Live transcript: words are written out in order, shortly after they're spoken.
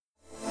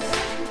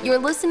You're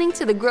listening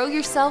to the Grow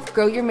Yourself,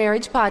 Grow Your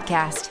Marriage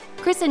podcast.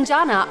 Chris and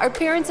Jana are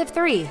parents of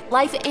 3,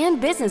 life and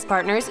business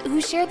partners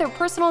who share their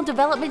personal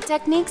development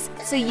techniques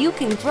so you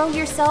can grow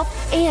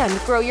yourself and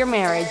grow your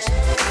marriage.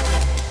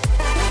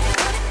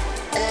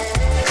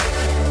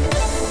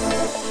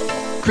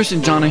 Chris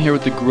and Jana here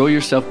with the Grow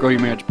Yourself, Grow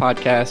Your Marriage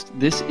podcast.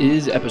 This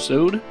is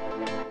episode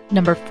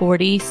number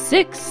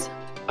 46.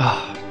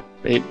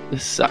 Babe,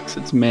 this sucks.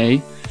 It's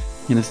May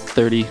and it's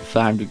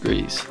 35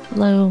 degrees.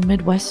 Hello,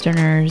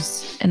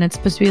 Midwesterners. And it's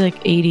supposed to be like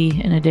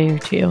 80 in a day or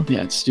two.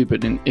 Yeah, it's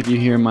stupid. And if you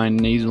hear my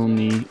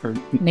nasalness,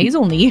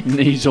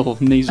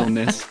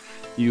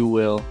 you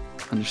will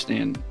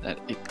understand that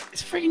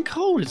it's freaking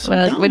cold. It's so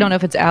dumb. We don't know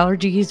if it's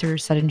allergies or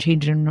sudden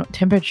change in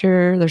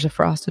temperature. There's a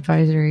frost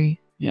advisory.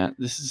 Yeah,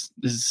 this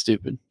is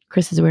stupid.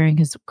 Chris is wearing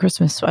his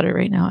Christmas sweater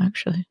right now,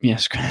 actually.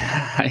 Yes,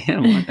 I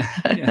am.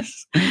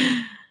 Yes.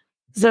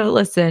 So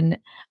listen,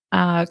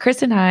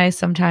 Chris and I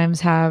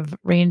sometimes have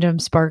random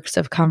sparks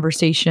of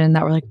conversation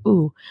that we're like,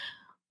 ooh,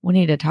 we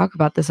need to talk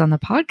about this on the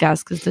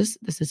podcast because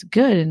this is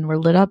good, and we're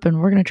lit up, and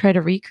we're going to try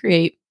to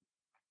recreate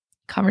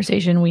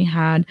conversation we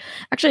had.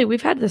 Actually,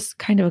 we've had this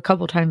kind of a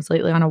couple times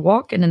lately on a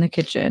walk and in the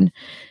kitchen.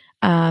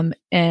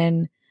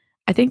 And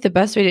I think the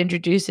best way to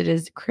introduce it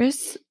is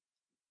Chris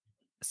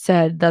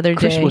said the other day.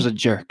 Chris was a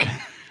jerk.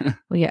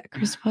 Well, yeah,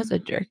 Chris was a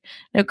jerk.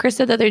 No, Chris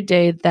said the other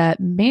day that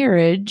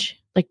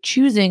marriage, like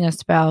choosing a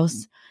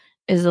spouse,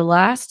 is the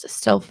last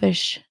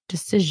selfish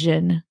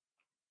decision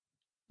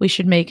we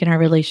should make in our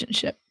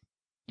relationship.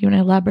 Do you want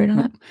to elaborate on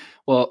that?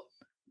 Well,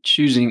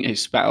 choosing a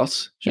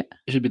spouse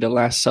should be the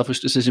last selfish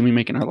decision we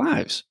make in our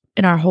lives.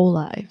 In our whole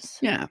lives.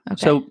 Yeah. Okay.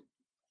 So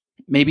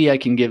maybe I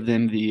can give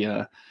them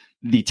the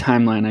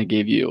timeline I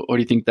gave you, or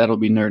do you think that'll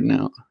be nerding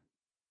out?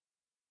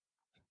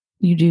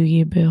 You do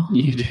you, boo.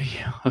 You do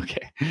you.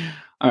 Okay.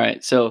 All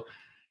right. So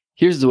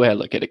here's the way I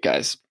look at it,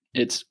 guys.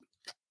 It's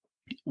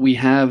we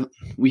have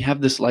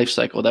this life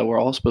cycle that we're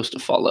all supposed to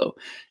follow.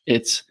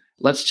 It's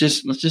let's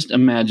just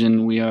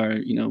imagine we are,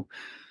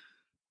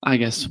 I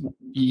guess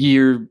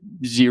year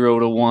 0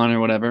 to 1 or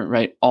whatever,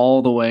 right?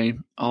 All the way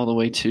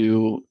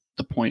to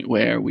the point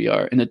where we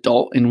are an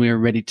adult and we are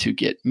ready to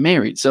get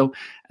married. So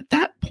at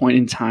that point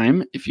in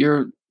time,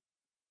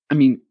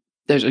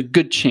 there's a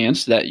good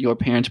chance that your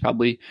parents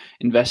probably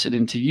invested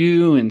into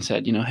you and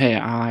said, hey,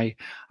 I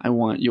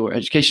want your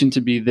education to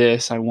be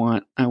this. I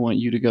want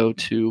you to go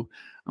to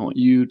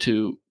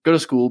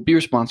school, be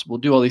responsible,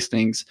 do all these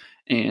things.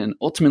 And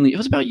ultimately it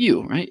was about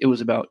you, right? It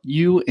was about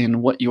you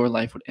and what your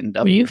life would end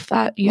up. You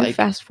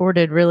fast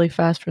forwarded really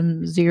fast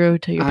from 0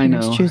 to your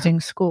parents choosing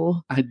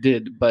school. I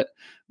did, but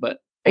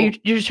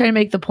you're just trying to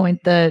make the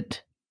point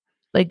that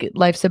like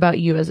life's about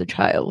you as a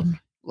child.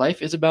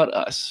 Life is about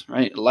us,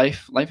 right?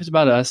 Life is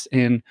about us.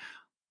 And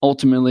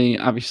ultimately,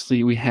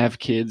 obviously, we have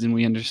kids and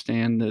we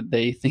understand that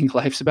they think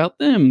life's about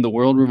them. The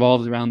world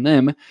revolves around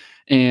them.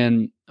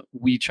 And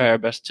we try our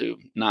best to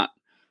not,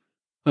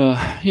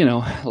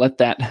 let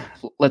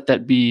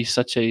that be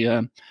such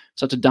a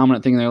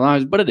dominant thing in their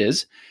lives, but it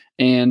is.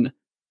 And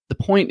the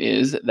point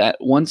is that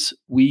once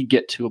we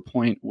get to a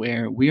point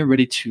where we are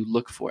ready to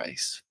look for a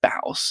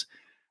spouse,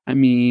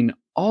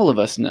 all of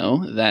us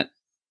know that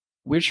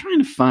we're trying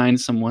to find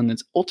someone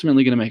that's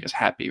ultimately going to make us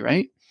happy,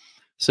 right?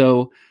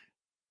 So,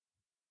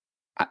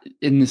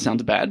 and this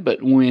sounds bad,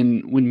 but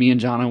when me and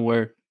Jana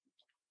were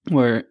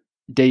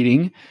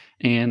dating,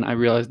 and I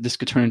realized this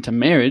could turn into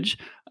marriage,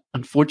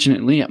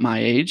 unfortunately, at my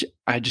age,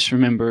 I just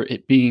remember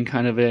it being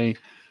kind of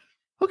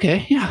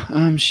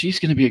she's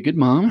going to be a good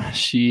mom.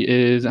 She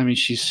is.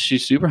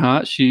 She's super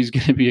hot. She's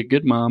going to be a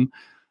good mom,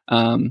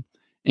 and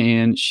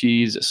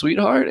she's a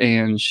sweetheart,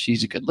 and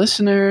she's a good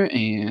listener,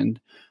 and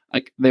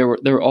like there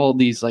were all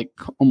these like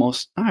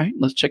almost, all right,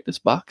 let's check this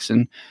box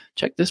and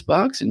check this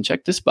box and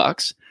check this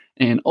box.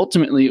 And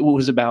ultimately it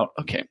was about,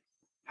 okay,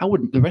 how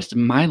would the rest of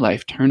my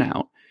life turn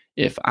out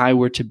if I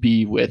were to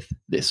be with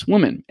this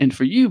woman? And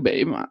for you,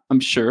 babe, I'm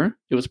sure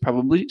it was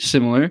probably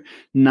similar,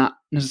 not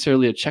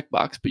necessarily a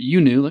checkbox, but you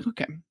knew like,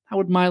 okay, how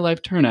would my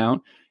life turn out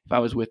if I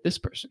was with this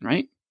person,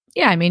 right?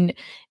 Yeah.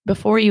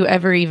 Before you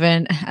ever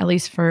even, at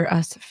least for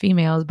us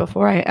females,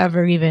 before I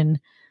ever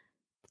even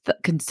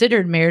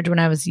considered marriage when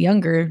I was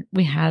younger,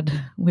 we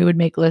would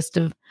make a list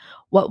of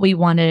what we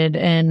wanted,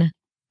 and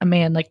a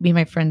man like me and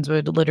my friends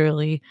would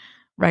literally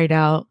write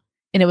out,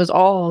 and it was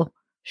all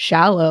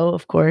shallow,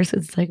 of course.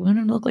 It's like, we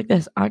don't look like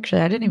this.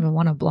 Actually, I didn't even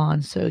want a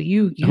blonde, so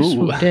you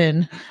swooped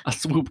in. I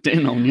swooped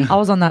in on you. I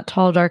was on that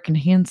tall, dark, and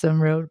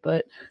handsome road,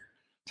 but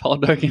tall,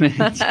 dark, and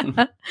handsome.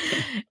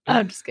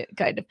 I'm just kidding,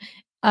 kind of.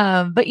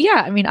 But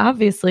yeah,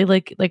 obviously,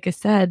 like I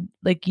said,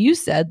 like you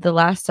said, the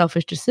last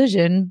selfish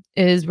decision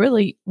is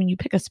really when you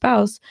pick a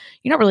spouse,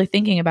 you're not really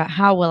thinking about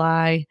how will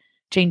I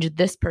change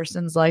this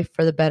person's life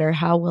for the better?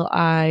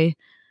 How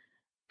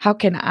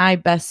can I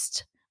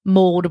best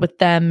mold with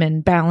them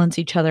and balance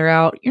each other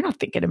out? You're not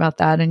thinking about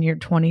that in your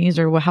 20s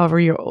or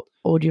however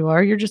old you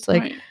are. You're just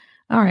like, right.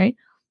 All right,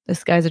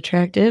 this guy's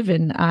attractive.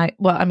 And I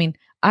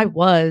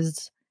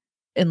was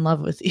in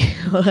love with you.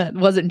 It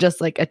wasn't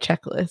just like a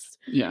checklist.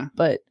 Yeah.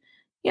 But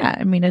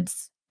yeah,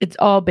 it's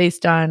all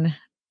based on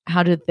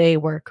how do they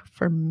work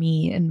for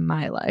me in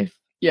my life?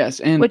 Yes.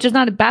 And which is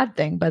not a bad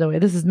thing, by the way.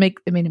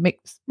 It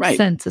makes Right.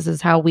 sense. This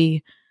is how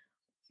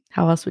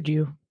else would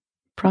you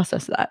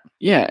process that?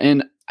 Yeah.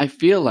 And I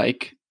feel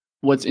like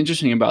what's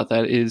interesting about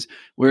that is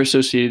we're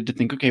associated to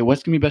think, okay,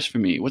 what's going to be best for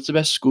me? What's the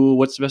best school?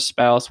 What's the best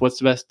spouse? What's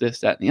the best this,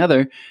 that, and the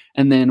other?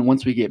 And then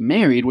once we get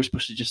married, we're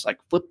supposed to just like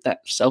flip that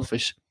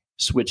selfish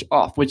switch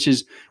off, which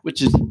is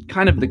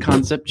kind of the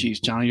concept. Geez,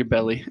 Johnny, your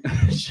belly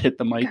just hit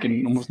the mic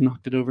and almost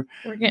knocked it over.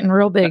 We're getting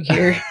real big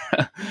here.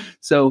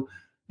 So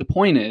the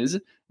point is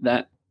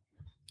that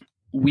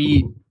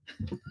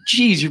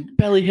geez, your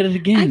belly hit it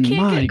again.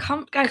 I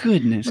can't My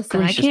goodness listen,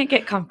 gracious. I can't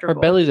get comfortable. Her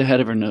belly's ahead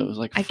of her nose,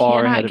 like I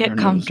far ahead cannot of her get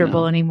nose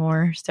comfortable now.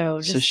 anymore.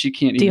 So she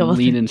can't deal even with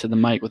lean it. into the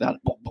mic without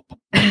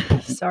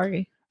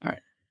Sorry. All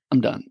right, I'm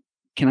done.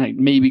 Can I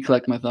maybe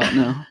collect my thought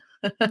now?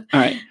 All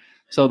right.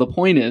 So the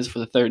point is, for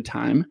the third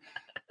time,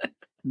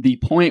 the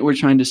point we're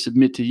trying to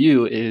submit to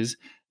you is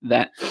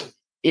that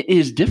it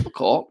is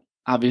difficult,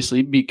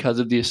 obviously, because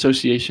of the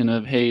association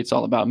of, hey, it's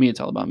all about me,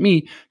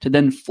 to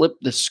then flip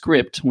the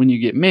script when you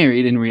get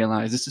married and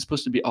realize this is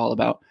supposed to be all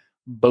about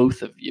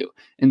both of you.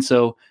 And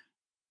so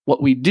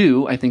what we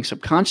do, I think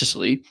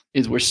subconsciously,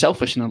 is we're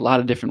selfish in a lot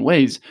of different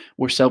ways.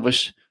 We're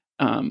selfish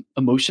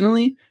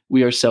emotionally.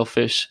 We are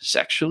selfish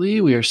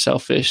sexually. We are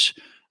selfish.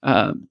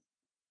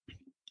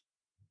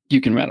 You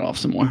can rattle off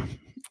some more.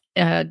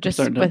 Just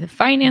with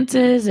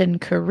finances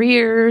and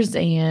careers.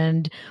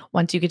 And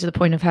once you get to the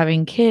point of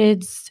having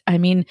kids, I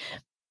mean,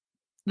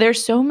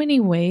 there's so many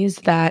ways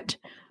that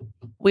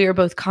we are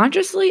both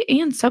consciously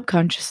and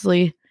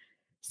subconsciously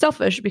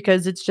selfish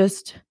because it's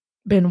just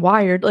been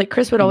wired. Like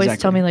Chris would always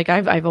tell me, like,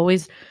 I've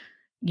always,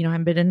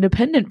 I've been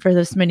independent for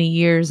this many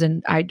years.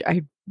 And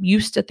I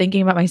used to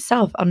thinking about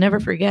myself. I'll never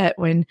forget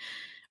when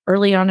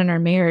early on in our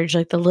marriage,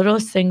 like the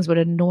littlest things would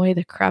annoy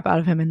the crap out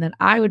of him. And then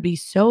I would be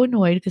so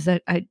annoyed because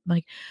I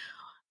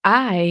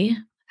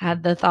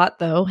had the thought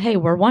though, hey,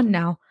 we're one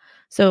now.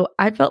 So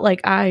I felt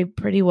like I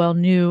pretty well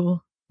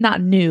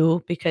not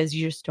knew because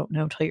you just don't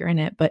know until you're in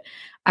it, but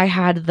I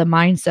had the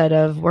mindset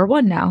of we're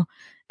one now.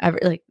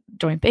 Like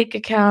joint bank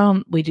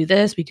account, we do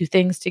this, we do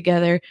things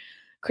together.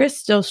 Chris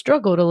still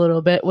struggled a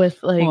little bit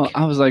with like. Well,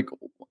 I was like,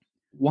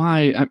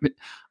 why?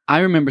 I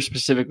remember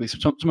specifically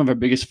some of our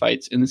biggest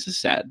fights, and this is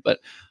sad, but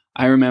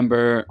I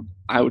remember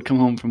I would come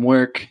home from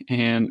work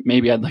and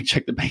maybe I'd like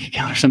check the bank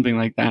account or something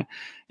like that.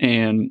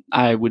 And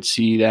I would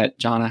see that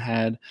Jonna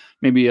had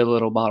maybe a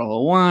little bottle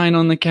of wine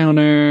on the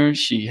counter.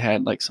 She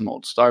had like some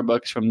old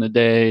Starbucks from the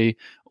day,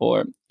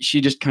 or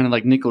she just kind of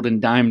like nickeled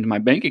and dimed my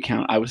bank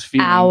account. I was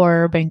feeling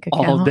our bank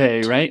account all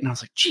day, right? And I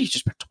was like, geez,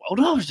 just spent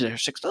 $12 there,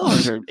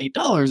 $6 or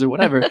 $8 or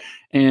whatever.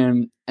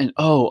 and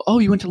oh,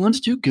 you went to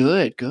lunch too?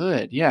 Good,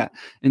 yeah.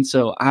 And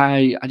so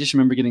I just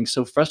remember getting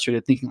so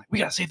frustrated, thinking like, we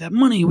gotta save that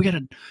money. We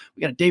gotta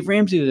Dave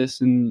Ramsey this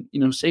and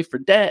save for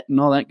debt and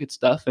all that good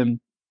stuff. And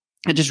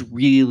it just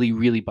really,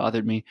 really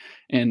bothered me.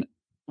 And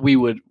we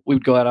would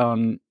go out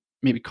on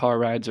maybe car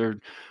rides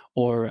or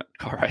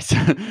car rides.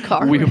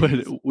 We would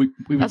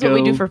That's go, what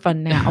we do for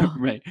fun now.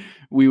 Right.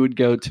 We would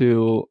go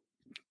to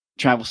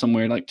travel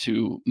somewhere like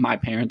to my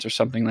parents or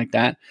something like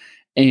that.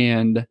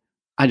 And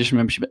I just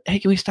remember she'd be, hey,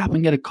 can we stop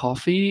and get a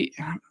coffee?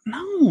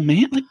 No,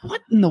 man. Like,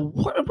 what in the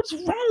world? What's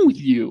wrong with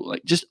you?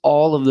 Like, just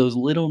all of those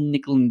little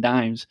nickel and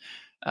dimes.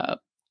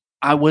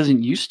 I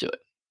wasn't used to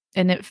it.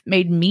 And it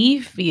made me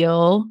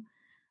feel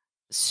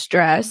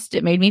stressed.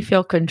 It made me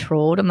feel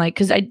controlled. I'm like,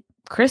 because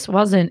Chris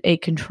wasn't a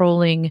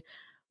controlling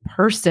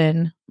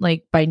person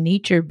like by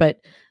nature,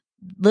 but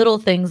little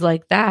things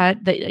like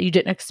that you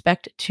didn't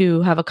expect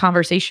to have a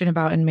conversation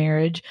about in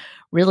marriage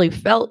really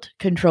felt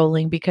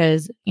controlling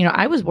because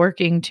I was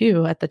working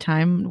too at the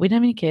time. We didn't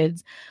have any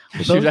kids.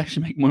 She would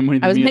actually make more money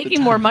than I was me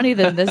making more money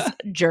than this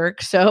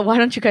jerk. So why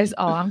don't you guys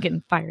I'm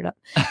getting fired up.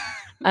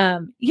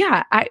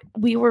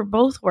 We were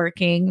both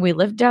working. We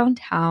lived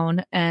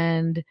downtown,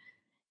 and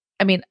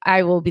I mean,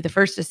 I will be the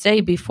first to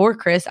say before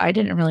Chris, I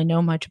didn't really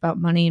know much about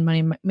money and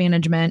money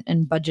management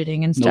and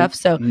budgeting and stuff.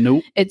 So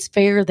It's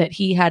fair that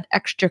he had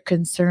extra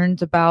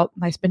concerns about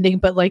my spending.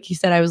 But like he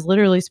said, I was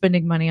literally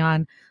spending money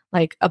on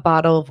like a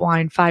bottle of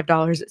wine,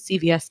 $5 at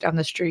CVS down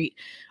the street,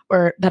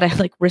 or that I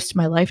like risked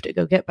my life to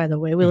go get, by the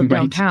way. We live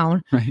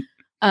downtown. Right.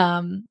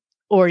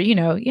 Or,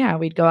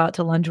 we'd go out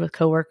to lunch with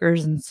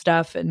coworkers and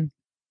stuff. And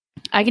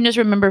I can just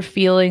remember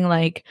feeling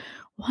like,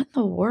 what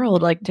in the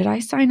world? Like, did I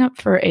sign up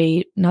for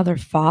another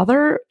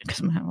father?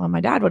 Because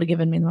my dad would have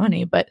given me the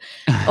money,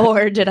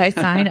 or did I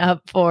sign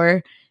up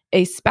for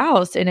a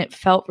spouse? And it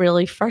felt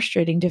really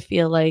frustrating to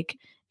feel like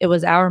it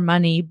was our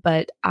money,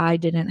 but I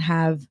didn't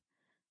have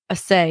a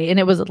say. And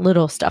it was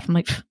little stuff. I'm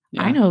like,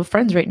 I know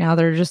friends right now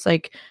that are just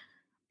like,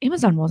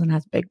 Amazon wasn't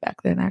as big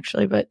back then,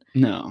 actually, but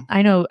no,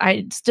 I know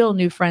I still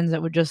knew friends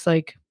that would just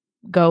like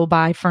go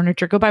buy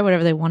furniture, go buy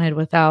whatever they wanted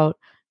without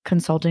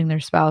consulting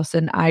their spouse.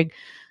 And I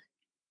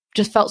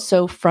just felt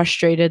so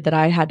frustrated that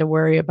I had to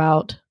worry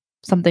about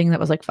something that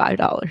was like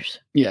 $5.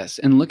 Yes.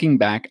 And looking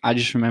back, I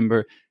just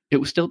remember it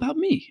was still about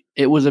me.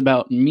 It was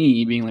about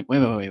me being like,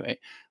 wait.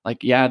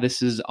 Like, yeah,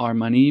 this is our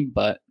money,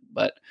 but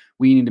but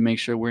we need to make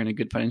sure we're in a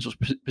good financial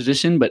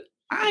position. But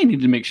I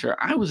needed to make sure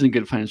I was in a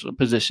good financial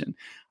position.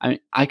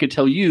 I could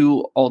tell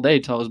you all day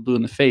till I was blue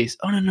in the face,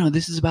 oh, no,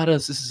 this is about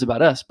us. This is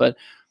about us. But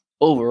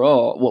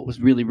overall, what was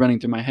really running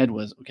through my head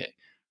was, okay,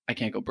 I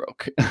can't go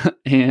broke.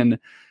 And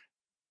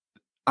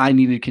I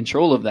needed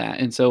control of that.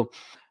 And so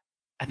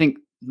I think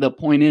the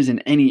point is, in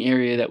any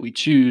area that we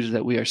choose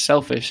that we are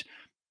selfish,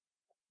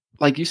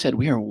 like you said,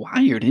 we are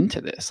wired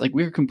into this. Like,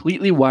 we are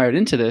completely wired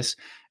into this.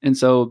 And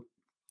so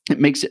it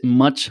makes it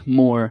much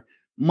more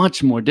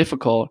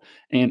difficult.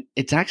 And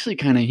it's actually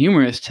kind of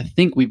humorous to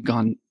think we've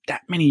gone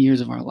that many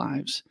years of our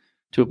lives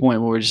to a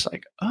point where we're just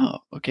like, oh,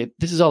 okay,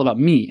 this is all about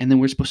me. And then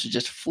we're supposed to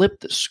just flip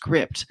the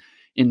script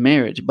in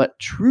marriage. But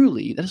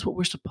truly, that is what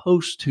we're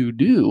supposed to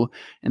do.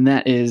 And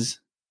that is,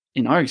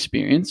 in our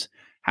experience,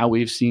 how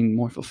we've seen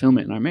more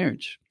fulfillment in our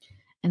marriage.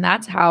 And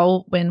that's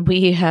how, when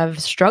we have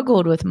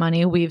struggled with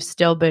money, we've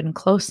still been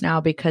close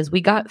now, because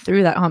we got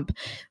through that hump.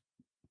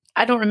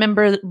 I don't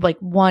remember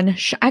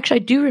actually, I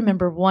do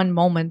remember one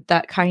moment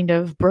that kind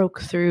of broke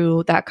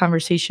through that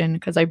conversation,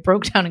 because I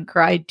broke down and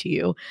cried to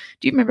you.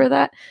 Do you remember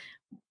that?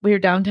 We were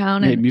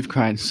downtown. Babe, you've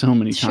cried so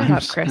many times. Shut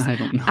up, Chris. I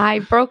don't know. I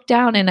broke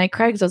down and I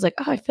cried because I was like,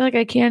 oh, I feel like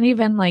I can't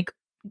even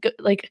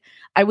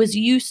I was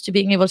used to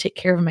being able to take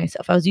care of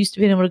myself. I was used to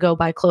being able to go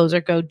buy clothes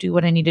or go do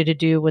what I needed to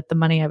do with the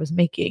money I was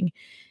making.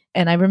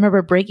 And I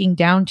remember breaking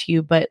down to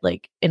you, but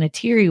like in a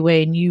teary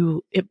way,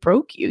 and it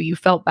broke you. You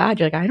felt bad.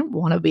 You're like, I don't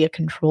want to be a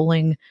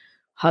controlling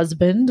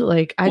husband.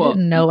 Like, I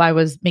didn't know I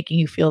was making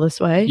you feel this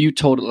way. You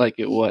told it like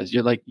it was.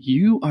 You're like,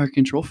 you are a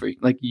control freak.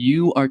 Like,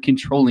 you are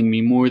controlling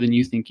me more than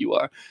you think you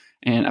are.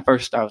 And at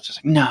first I was just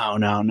like,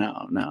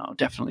 no,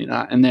 definitely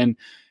not. And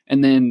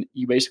then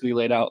you basically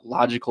laid out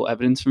logical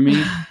evidence for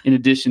me in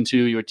addition to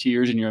your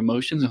tears and your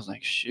emotions. I was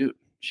like, shoot,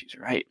 she's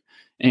right.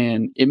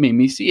 And it made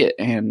me see it.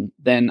 And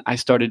then I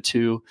started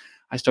to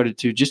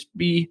just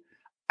be,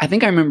 I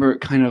think I remember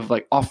kind of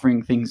like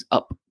offering things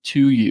up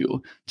to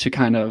you to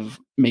kind of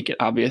make it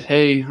obvious.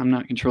 Hey, I'm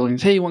not controlling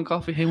this. Hey, you want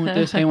coffee? Hey, you want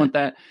this? Hey, you want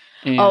that?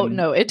 And oh,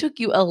 no, it took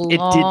you a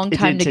long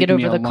time to get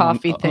over the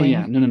coffee thing. Oh,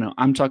 yeah. No.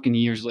 I'm talking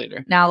years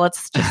later. Now,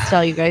 let's just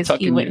tell you guys,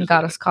 he went and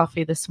got us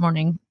coffee this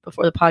morning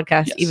before the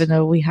podcast, yes, even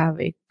though we have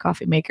a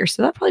coffee maker.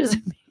 So that probably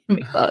doesn't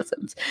make a lot of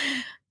sense.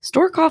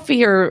 Store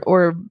coffee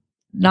or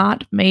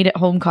not made at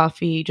home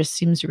coffee just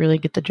seems to really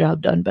get the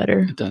job done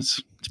better. It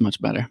does. It's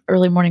much better.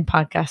 Early morning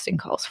podcasting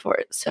calls for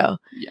it. So,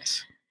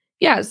 yes.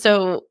 Yeah.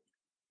 So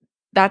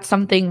that's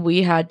something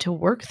we had to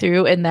work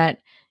through, and that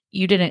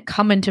you didn't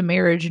come into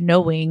marriage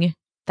knowing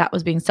that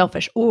was being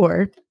selfish.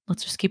 Or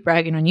let's just keep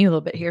ragging on you a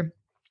little bit here.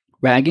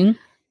 Ragging?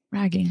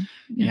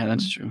 Yeah,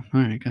 that's true.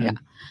 All right, go ahead. Yeah.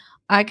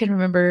 I can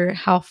remember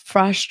how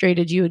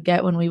frustrated you would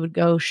get when we would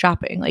go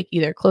shopping, like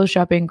either clothes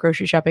shopping,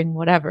 grocery shopping,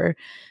 whatever,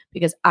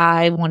 because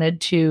I wanted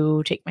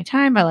to take my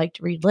time. I like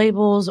to read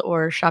labels,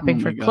 or shopping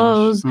for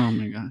clothes. Oh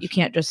my gosh. You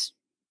can't just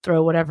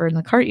throw whatever in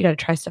the cart. You got to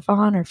try stuff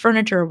on, or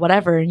furniture or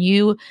whatever. And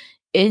you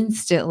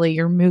instantly,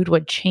 your mood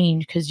would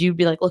change, because you'd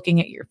be like looking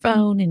at your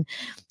phone and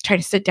trying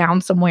to sit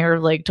down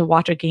somewhere like to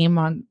watch a game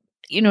on,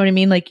 you know what I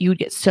mean? Like, you would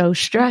get so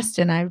stressed,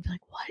 and I would be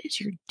like, what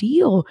is your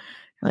deal?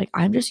 Like,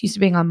 I'm just used to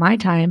being on my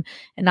time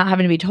and not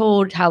having to be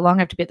told how long I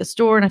have to be at the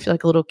store. And I feel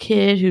like a little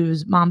kid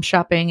whose mom's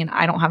shopping and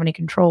I don't have any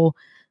control,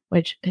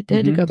 which it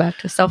did to go back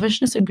to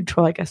selfishness and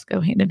control, I guess,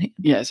 go hand in hand.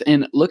 Yes.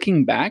 And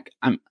looking back,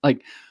 I'm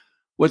like,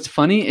 what's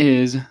funny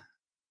is,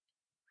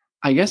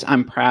 I guess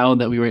I'm proud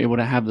that we were able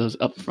to have those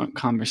upfront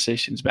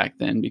conversations back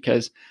then,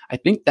 because I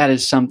think that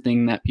is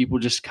something that people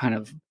just kind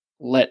of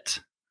let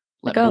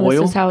boil.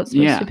 This is how it's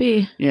supposed to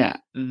be. Yeah.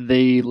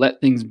 They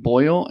let things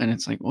boil, and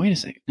it's like, wait a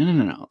second.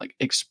 No. Like,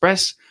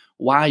 express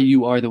why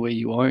you are the way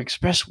you are.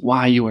 Express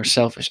why you are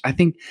selfish. I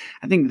think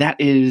that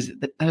is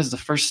the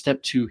first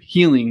step to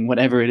healing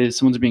whatever it is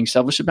someone's being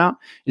selfish about,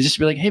 is just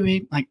to be like, hey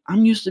babe, like,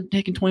 I'm used to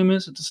taking 20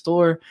 minutes at the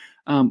store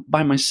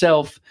by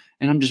myself,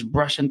 and I'm just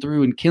brushing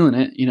through and killing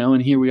it,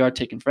 and here we are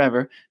taking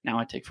forever. Now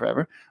I take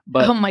forever.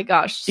 But oh my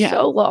gosh, yeah.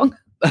 So long.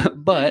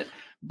 but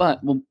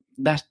well,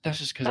 that's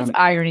just because the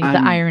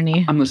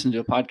irony. I'm listening to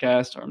a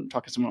podcast, or I'm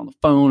talking to someone on the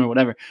phone or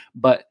whatever.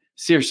 But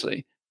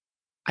seriously,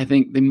 I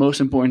think the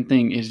most important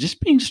thing is just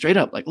being straight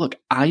up. Like, look,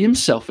 I am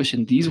selfish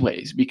in these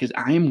ways because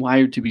I am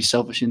wired to be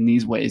selfish in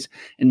these ways.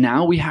 And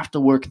now we have to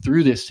work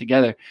through this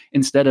together,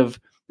 instead of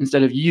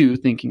you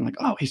thinking like,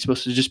 oh, he's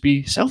supposed to just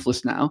be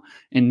selfless now,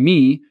 and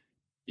me,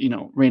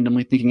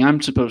 randomly thinking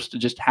I'm supposed to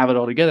just have it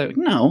all together. Like,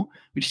 no,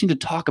 we just need to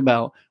talk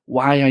about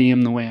why I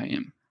am the way I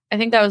am. I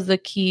think that was the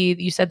key.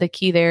 You said the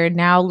key there.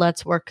 Now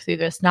let's work through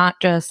this.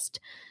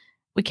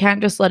 We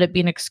can't just let it be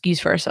an excuse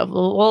for ourselves.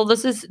 Well,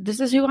 this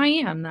is who I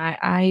am.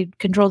 I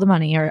control the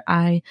money, or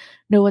I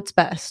know what's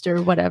best,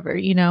 or whatever,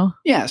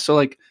 Yeah. So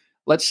like,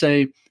 let's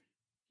say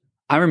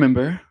I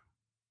remember,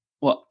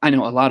 well, I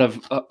know a lot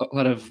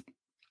of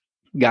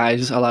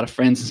guys, a lot of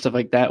friends and stuff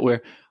like that,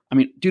 where, I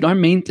mean, dude, our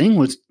main thing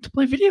was to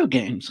play video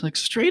games, like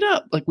straight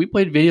up. Like, we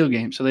played video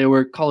games. So they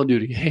were Call of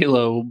Duty,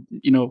 Halo,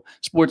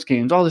 sports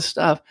games, all this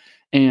stuff.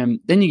 And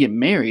then you get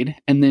married,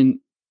 and then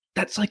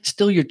that's like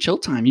still your chill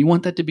time. You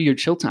want that to be your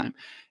chill time.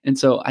 And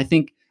so I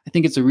think I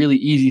think it's a really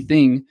easy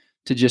thing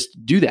to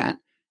just do that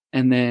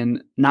and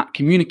then not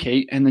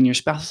communicate. And then your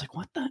spouse is like,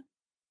 what the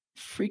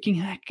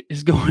freaking heck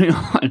is going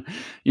on?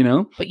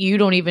 But you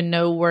don't even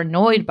know we're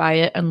annoyed by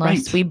it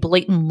unless Right. we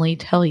blatantly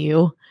tell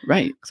you.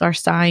 Right. Because our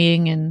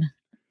sighing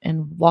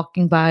and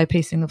walking by,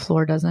 pacing the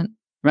floor doesn't.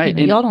 Right.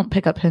 Y'all don't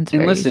pick up hints. And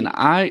very listen,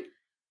 easy.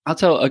 I'll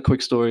tell a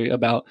quick story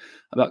about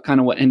kind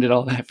of what ended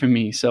all that for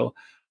me. So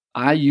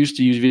I used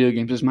to use video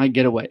games as my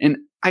getaway. And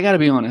I got to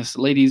be honest,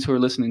 ladies who are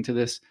listening to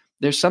this,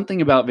 there's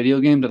something about video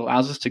games that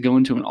allows us to go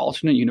into an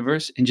alternate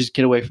universe and just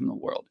get away from the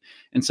world.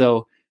 And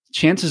so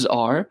chances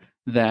are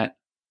that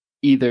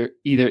either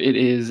it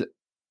is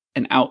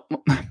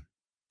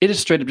it is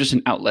straight up just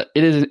an outlet.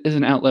 It is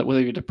an outlet whether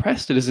you're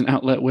depressed. It is an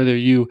outlet whether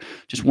you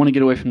just want to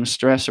get away from the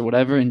stress or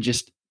whatever and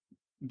just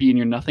be in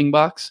your nothing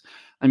box.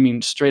 I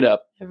mean, straight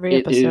up, Every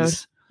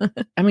episode.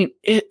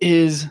 It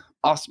is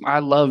awesome. I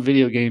love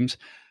video games.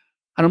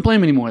 I don't play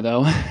them anymore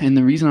though, and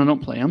the reason I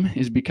don't play them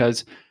is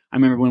because I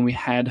remember when we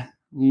had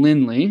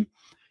Lindley,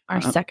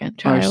 our second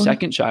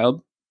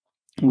child.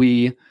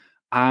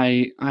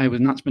 I was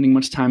not spending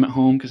much time at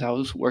home because I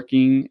was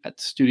working at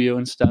the studio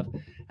and stuff.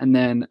 And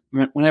then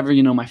whenever,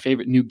 my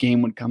favorite new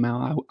game would come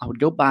out, I would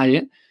go buy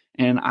it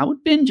and I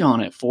would binge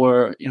on it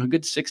for, a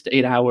good 6 to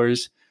 8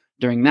 hours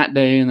during that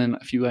day. And then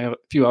a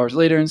few hours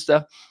later and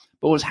stuff.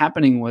 But what was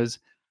happening was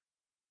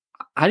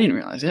I didn't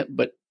realize it,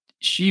 but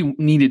she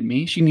needed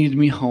me. She needed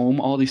me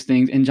home, all these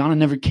things. And Jonna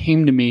never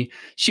came to me.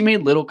 She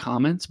made little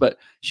comments, but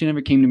she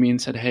never came to me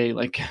and said, hey,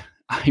 like,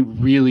 I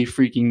really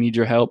freaking need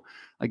your help.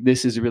 Like,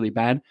 this is really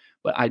bad.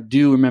 But I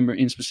do remember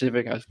in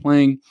specific, I was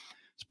playing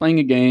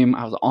a game.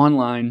 I was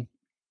online,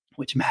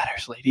 which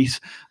matters, ladies.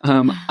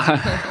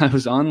 I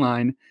was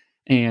online,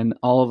 and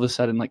all of a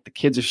sudden, like, the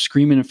kids are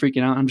screaming and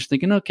freaking out. I'm just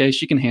thinking, okay,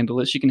 she can handle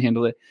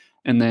it.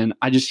 And then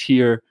I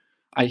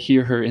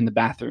hear her in the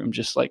bathroom,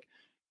 just like,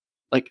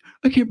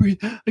 I can't breathe.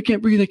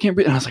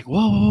 And I was like,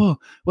 whoa,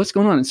 what's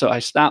going on? And so I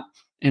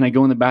stopped and I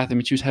go in the bathroom,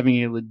 and she was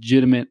having a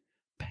legitimate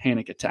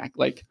panic attack,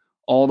 like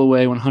all the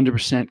way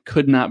 100%,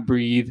 could not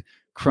breathe,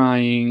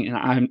 crying.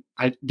 And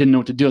I didn't know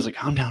what to do. I was like,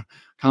 calm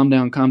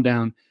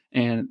down.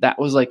 And that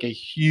was like a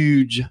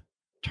huge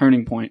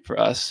turning point for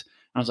us.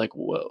 I was like,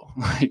 whoa,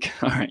 like,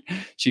 all right,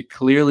 she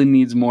clearly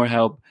needs more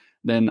help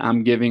than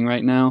I'm giving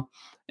right now.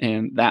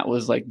 And that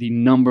was like the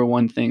number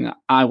one thing that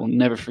I will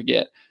never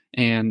forget.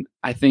 And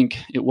I think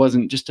it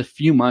wasn't just a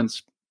few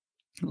months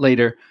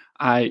later,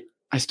 I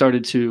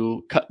started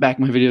to cut back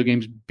my video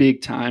games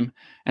big time.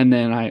 And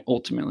then I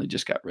ultimately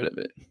just got rid of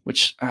it,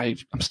 which I'm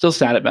still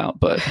sad about,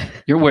 but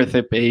you're worth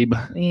it, babe.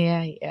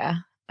 Yeah.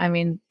 I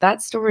mean,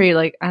 that story,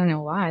 like, I don't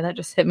know why, that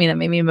just hit me. That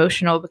made me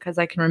emotional because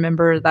I can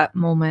remember that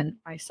moment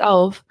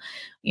myself.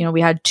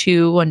 We had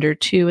 2 under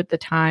 2 at the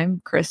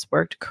time. Chris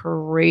worked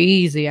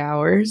crazy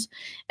hours.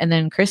 And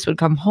then Chris would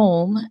come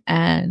home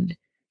and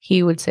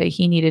he would say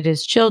he needed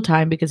his chill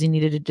time because he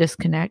needed to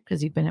disconnect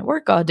because he'd been at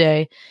work all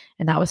day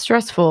and that was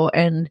stressful.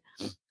 And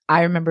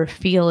I remember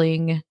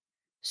feeling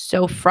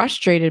so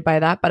frustrated by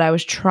that, but I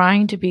was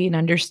trying to be an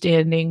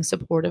understanding,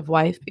 supportive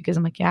wife because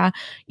I'm like, yeah,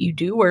 you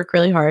do work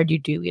really hard. You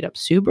do get up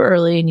super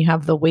early and you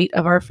have the weight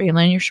of our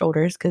family on your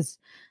shoulders because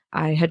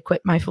I had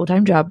quit my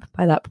full-time job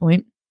by that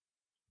point.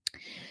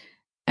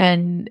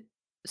 And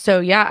so,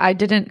 yeah, I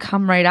didn't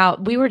come right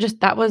out.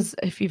 That was,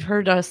 if you've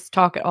heard us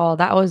talk at all,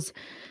 that was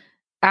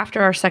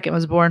after our second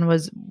was born,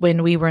 was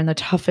when we were in the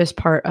toughest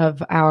part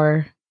of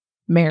our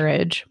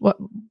marriage. What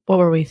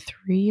were we,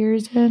 3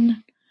 years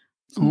in?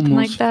 Something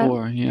almost like that.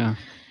 4, yeah.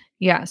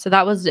 Yeah, so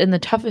that was in the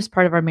toughest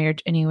part of our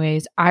marriage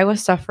anyways. I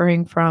was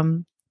suffering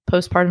from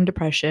postpartum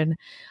depression.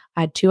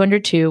 I had 2 under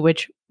 2,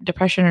 which,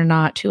 depression or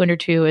not, 2 under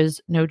 2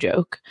 is no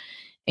joke.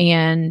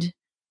 And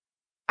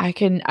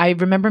I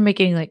remember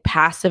making like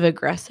passive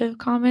aggressive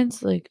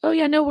comments like, oh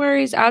yeah, no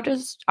worries. I'll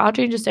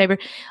change the saber.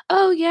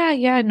 Oh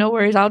yeah, no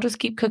worries. I'll just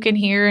keep cooking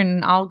here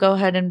and I'll go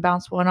ahead and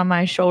bounce one on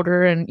my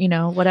shoulder and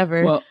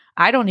whatever. Well,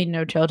 I don't need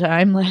no chill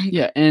time. Like,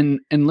 yeah. And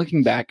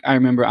looking back, I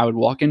remember I would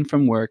walk in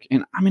from work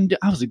and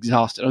I was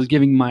exhausted. I was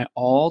giving my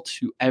all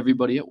to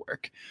everybody at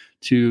work,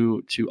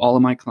 to all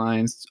of my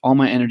clients. All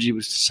my energy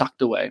was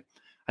sucked away.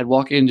 I'd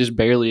walk in just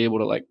barely able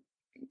to like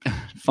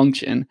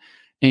function.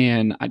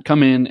 And I'd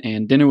come in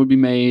and dinner would be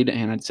made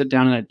and I'd sit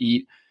down and I'd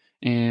eat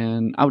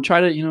and I would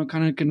try to,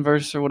 kind of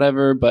converse or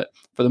whatever. But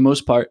for the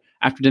most part,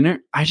 after dinner,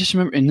 I just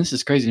remember, and this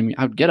is crazy to me,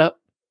 I would get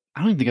up. I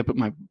don't even think I put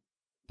my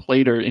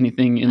plate or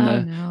anything in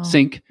the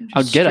sink. I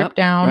would get up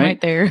down right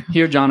there.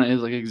 Here, Jonna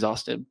is like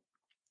exhausted.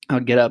 I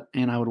would get up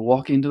and I would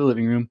walk into the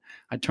living room.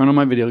 I'd turn on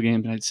my video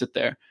games and I'd sit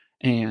there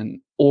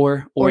and,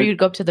 or you'd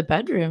go up to the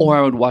bedroom or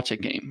I would watch a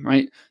game.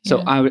 Right.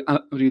 So I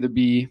would either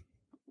be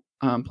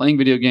playing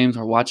video games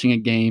or watching a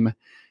game.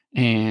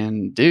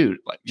 And dude,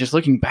 like just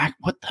looking back,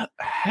 what the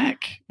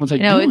heck was I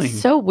doing? It's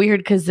so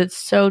weird because it's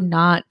so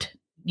not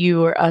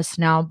you or us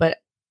now, but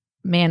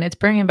man, it's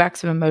bringing back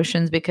some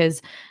emotions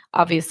because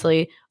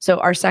obviously, so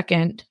our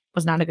second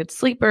was not a good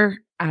sleeper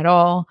at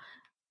all.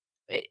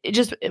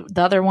 The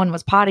other one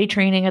was potty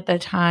training at the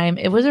time.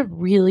 It was a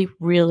really,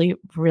 really,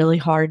 really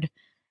hard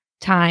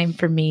time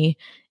for me.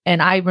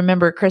 And I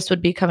remember Chris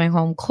would be coming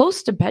home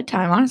close to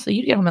bedtime. Honestly,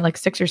 you'd get home at like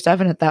 6 or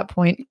 7 at that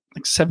point.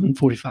 Like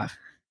 7:45.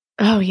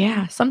 Oh,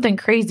 yeah. Something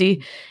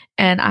crazy.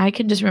 And I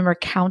can just remember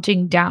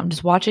counting down,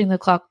 just watching the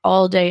clock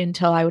all day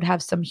until I would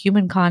have some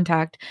human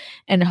contact.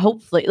 And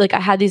hopefully, like I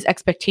had these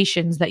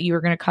expectations that you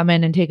were going to come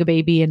in and take a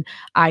baby and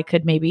I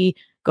could maybe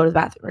go to the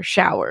bathroom or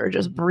shower or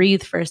just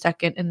breathe for a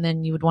second. And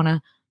then you would want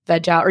to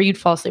veg out, or you'd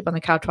fall asleep on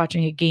the couch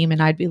watching a game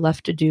and I'd be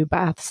left to do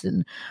baths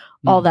and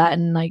all that.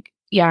 And like,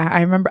 yeah,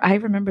 I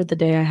remember the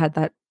day I had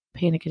that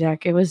panic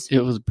attack. It was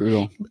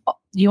brutal.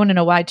 You want to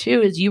know why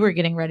too? Is you were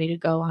getting ready to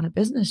go on a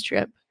business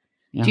trip.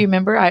 Yeah. Do you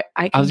remember? I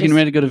was getting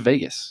ready to go to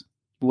Vegas,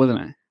 wasn't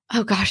I?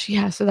 Oh gosh,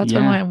 yeah. So that's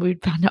when we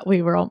found out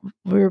we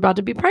were about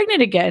to be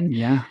pregnant again.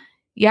 Yeah.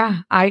 Yeah.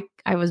 I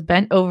was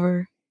bent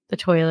over the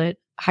toilet,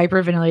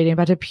 hyperventilating,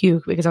 about to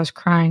puke because I was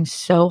crying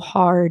so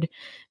hard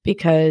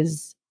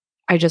because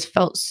I just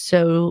felt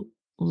so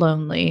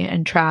lonely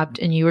and trapped.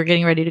 And you were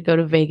getting ready to go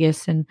to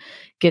Vegas and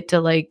get to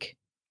like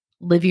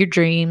live your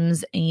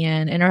dreams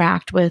and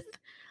interact with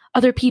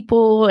other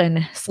people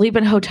and sleep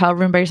in a hotel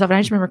room by yourself. And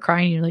I just remember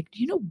crying. And you're like, do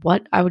you know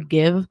what I would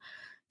give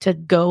to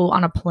go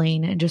on a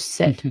plane and just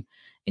sit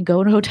and go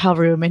in a hotel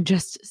room and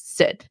just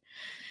sit?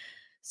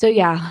 So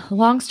yeah,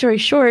 long story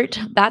short,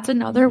 that's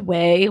another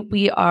way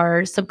we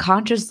are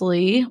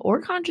subconsciously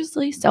or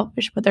consciously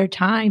selfish with our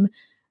time,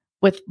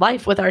 with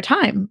life, with our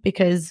time,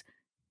 because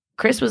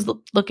Chris was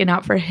looking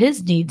out for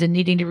his needs and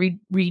needing to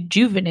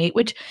rejuvenate,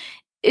 which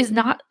is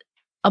not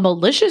a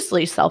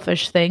maliciously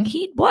selfish thing.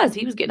 He was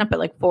getting up at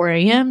like 4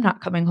 a.m.,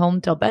 not coming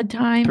home till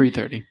bedtime.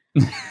 3:30.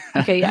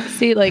 Okay, yeah.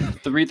 See, like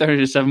 3:30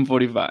 to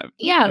 7:45.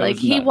 Yeah, like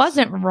he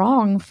wasn't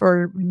wrong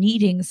for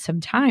needing some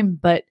time,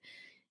 but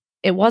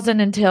it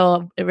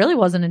really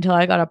wasn't until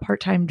I got a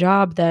part-time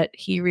job that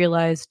he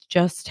realized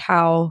just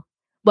how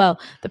well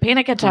the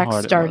panic attack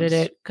started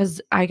it, because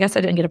I guess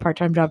I didn't get a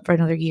part-time job for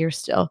another year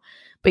still.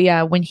 But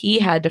yeah, when he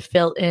had to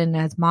fill in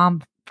as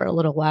mom for a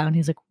little while, and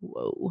he's like,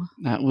 whoa,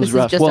 that was this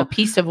rough. Is just a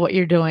piece of what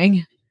you're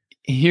doing.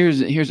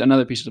 Here's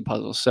another piece of the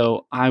puzzle.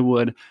 So I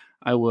would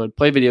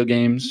play video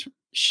games.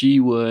 She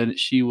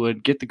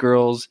would get the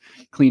girls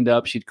cleaned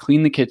up. She'd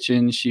clean the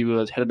kitchen. She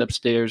was headed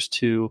upstairs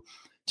to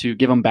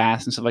give them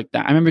baths and stuff like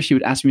that. I remember she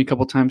would ask me a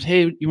couple times,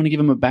 hey, you want to give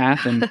him a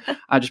bath? And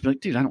I'd just be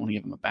like, dude, I don't want to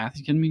give him a bath.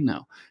 You kidding me?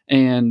 No.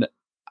 And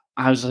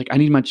I was like, I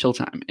need my chill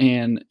time.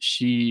 And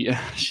she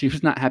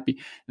was not happy.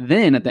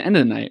 Then at the end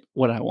of the night,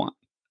 what I want?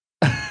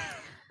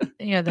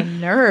 Yeah, the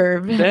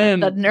nerve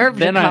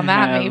to come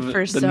at me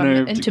for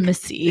some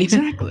intimacy.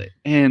 Exactly.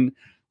 And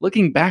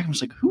looking back, I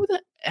was like, who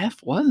the F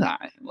was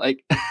I?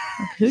 Like,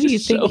 who do you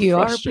think you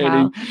are,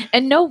 pal?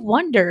 And no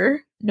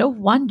wonder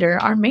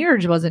our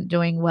marriage wasn't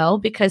doing well,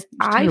 because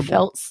I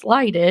felt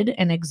slighted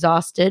and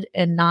exhausted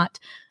and not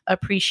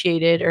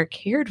appreciated or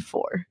cared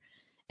for.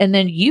 And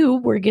then you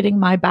were getting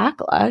my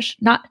backlash.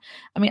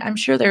 I'm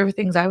sure there were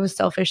things I was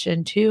selfish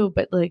in too,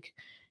 but like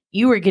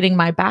you were getting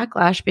my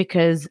backlash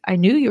because I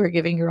knew you were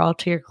giving your all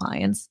to your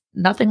clients.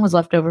 Nothing was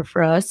left over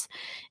for us.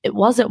 It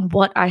wasn't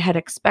what I had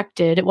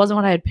expected. It wasn't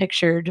what I had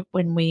pictured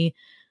when we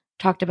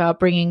talked about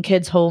bringing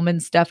kids home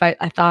and stuff. I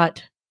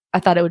thought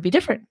it would be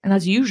different. And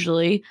that's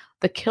usually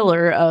the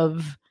killer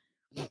of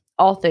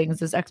all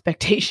things, is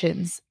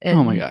expectations. And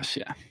oh my gosh.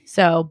 Yeah.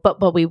 So,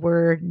 but we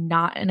were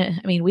not in it.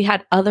 I mean, we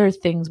had other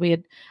things. We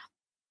had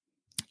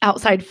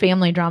outside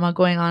family drama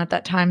going on at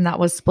that time that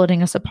was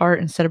splitting us apart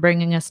instead of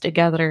bringing us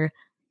together.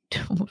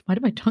 Why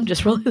did my tongue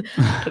just roll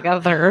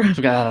together?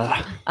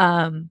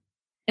 And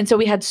so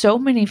we had so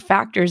many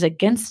factors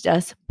against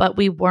us, but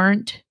we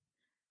weren't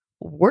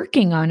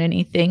working on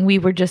anything. We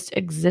were just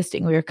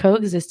existing. We were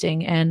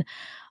coexisting. And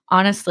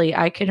honestly,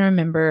 I can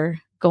remember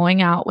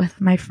going out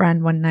with my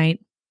friend one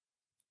night.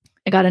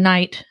 I got a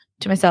night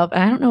to myself.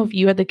 And I don't know if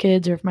you had the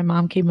kids or if my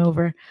mom came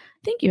over. I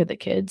think you had the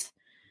kids.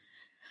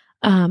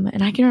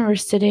 And I can remember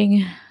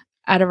sitting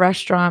at a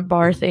restaurant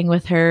bar thing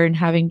with her and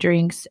having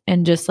drinks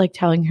and just like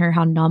telling her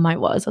how numb I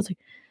was. I was like,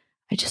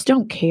 I just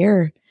don't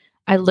care.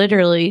 I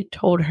literally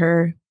told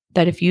her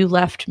that if you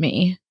left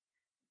me,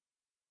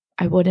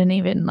 it wouldn't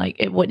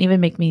even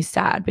make me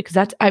sad, because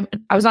I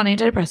was on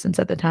antidepressants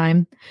at the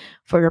time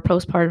for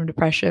postpartum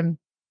depression.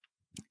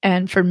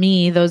 And for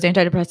me, those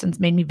antidepressants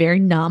made me very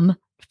numb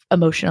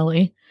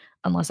emotionally,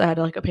 unless I had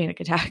like a panic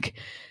attack.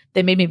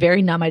 They made me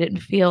very numb. I didn't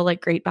feel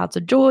like great bouts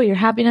of joy or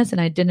happiness. And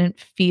I didn't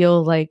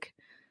feel like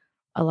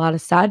a lot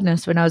of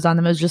sadness when I was on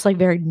them. It was just like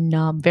very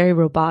numb, very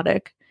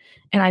robotic.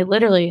 And I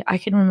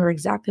can remember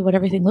exactly what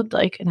everything looked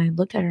like. And I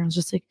looked at her and I was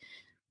just like,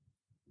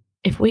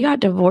 if we got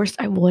divorced,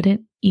 I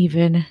wouldn't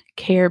even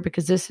care,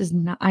 because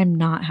I'm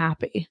not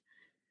happy.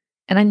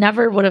 And I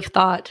never would have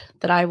thought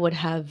that I would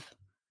have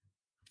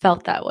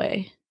felt that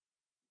way.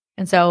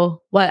 And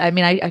so I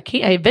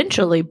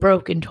eventually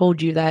broke and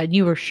told you that, and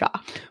you were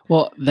shocked.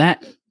 Well,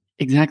 that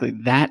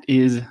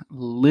is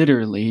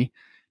literally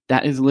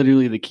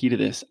the key to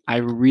this. I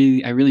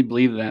really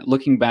believe that,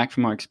 looking back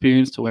from our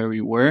experience to where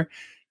we were,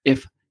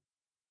 if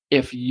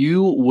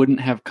you wouldn't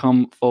have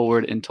come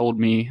forward and told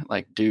me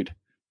like, dude,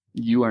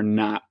 you're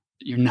not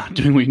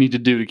doing what you need to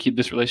do to keep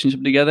this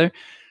relationship together,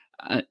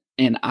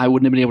 and I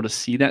wouldn't have been able to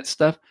see that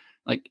stuff.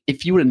 Like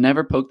if you would have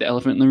never poked the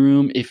elephant in the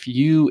room, if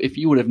you'd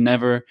have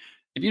never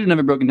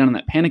broken down in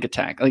that panic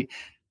attack, like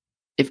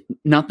if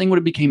nothing would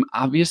have became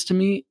obvious to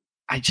me,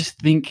 I just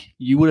think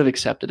you would have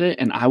accepted it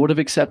and I would have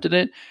accepted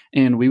it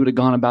and we would have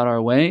gone about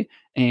our way,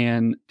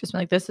 and just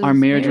like this is our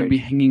marriage would be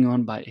hanging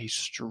on by a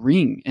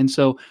string. And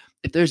so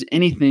if there's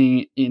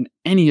anything in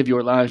any of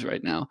your lives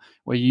right now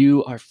where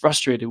you are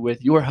frustrated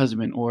with your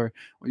husband or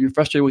you're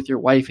frustrated with your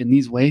wife in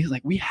these ways,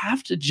 like we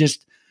have to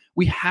just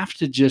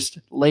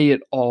lay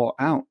it all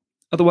out.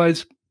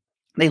 Otherwise,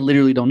 they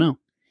literally don't know.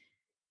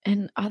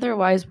 And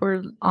otherwise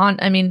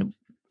I mean,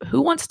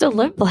 who wants to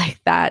live like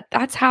that?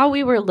 That's how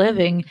we were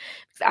living.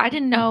 I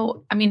didn't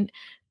know. I mean,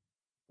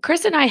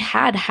 Chris and I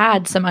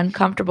had some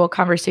uncomfortable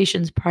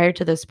conversations prior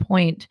to this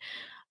point.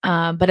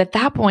 But at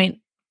that point,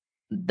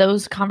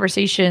 those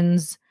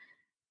conversations,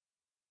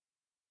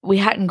 we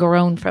hadn't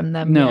grown from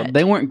them. No, yet.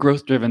 They weren't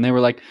growth driven. They were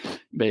like,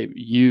 babe,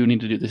 you need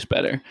to do this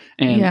better.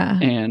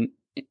 And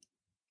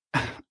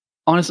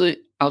honestly,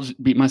 I'll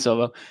just beat myself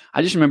up.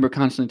 I just remember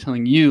constantly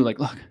telling you, like,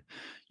 look,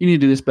 you need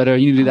to do this better.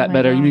 You need to do that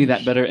better. You need to do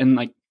that better. And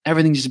like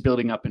everything's just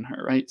building up in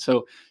her, right?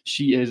 So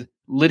she is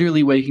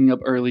literally waking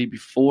up early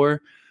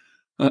before.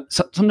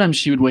 Sometimes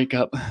she would wake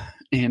up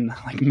and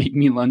like make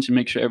me lunch and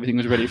make sure everything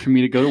was ready for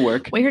me to go to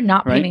work. Well, you're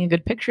not painting a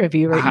good picture of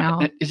you right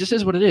now. It just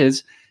is what it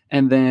is.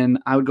 And then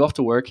I would go off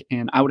to work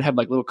and I would have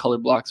like little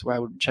colored blocks where I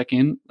would check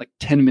in like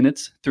 10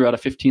 minutes throughout a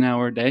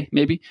 15-hour day,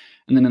 maybe.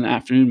 And then in the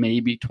afternoon,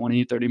 maybe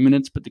 20, 30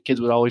 minutes. But the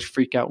kids would always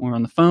freak out when we were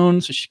on the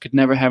phone. So she could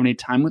never have any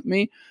time with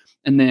me.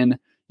 And then,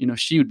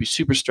 she would be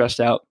super stressed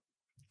out.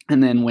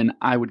 And then when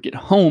I would get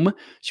home,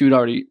 she would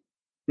already,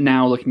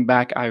 now looking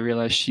back, I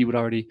realized she would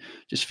already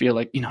just feel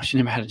like, she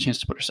never had a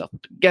chance to put herself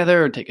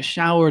together or take a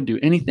shower or do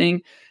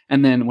anything.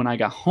 And then when I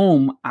got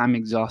home, I'm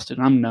exhausted.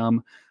 I'm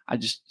numb. I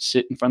just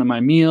sit in front of my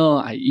meal.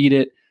 I eat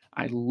it.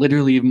 I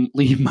literally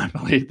leave my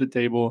plate at the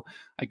table.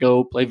 I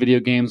go play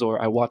video games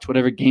or I watch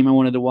whatever game I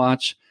wanted to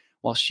watch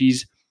while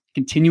she's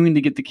continuing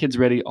to get the kids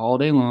ready all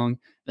day long.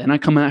 Then I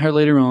come at her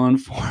later on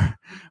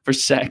for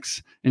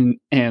sex.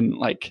 And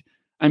like,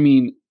 I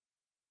mean,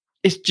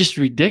 it's just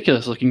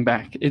ridiculous looking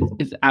back.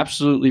 It's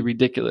absolutely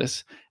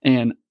ridiculous.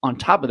 And on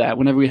top of that,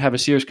 whenever we have a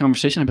serious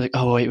conversation, I'd be like,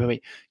 oh,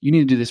 wait. You need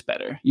to do this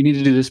better. You need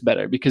to do this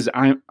better because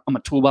I'm a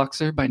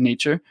toolboxer by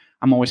nature.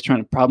 I'm always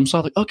trying to problem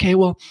solve. Like, okay,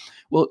 well,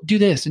 do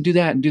this and do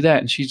that and do that.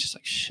 And she's just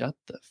like, shut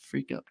the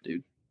freak up,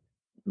 dude.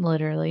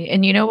 Literally.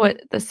 And you know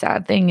what the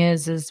sad thing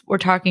is we're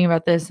talking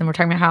about this and we're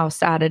talking about how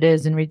sad it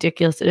is and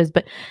ridiculous it is.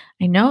 But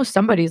I know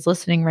somebody's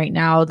listening right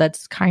now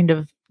that's kind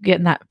of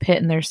getting that pit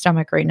in their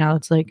stomach right now.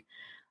 It's like,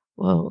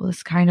 whoa,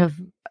 this kind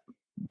of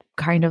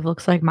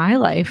looks like my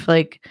life.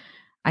 Like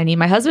I need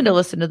my husband to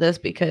listen to this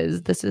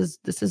because this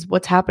is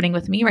what's happening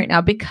with me right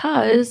now,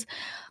 because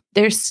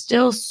there's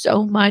still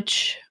so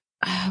much,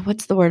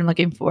 what's the word I'm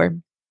looking for?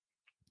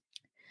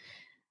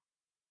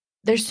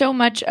 There's so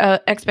much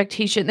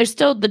expectation. There's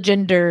still the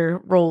gender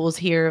roles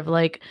here of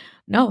like,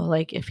 no,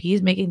 like if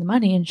he's making the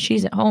money and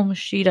she's at home,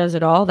 she does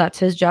it all. That's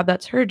his job.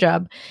 That's her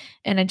job.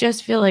 And I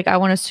just feel like I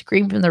want to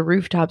scream from the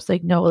rooftops,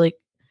 like, no, like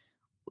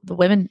the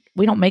women,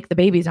 we don't make the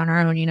babies on our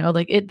own,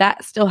 like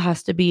that still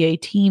has to be a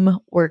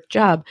teamwork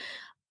job.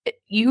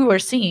 You are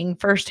seeing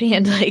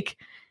firsthand, like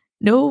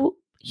no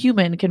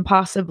human can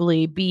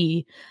possibly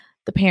be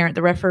the parent,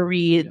 the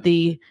referee,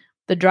 the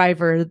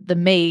driver, the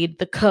maid,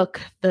 the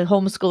cook, the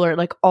homeschooler,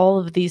 like all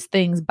of these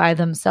things by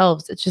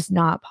themselves. It's just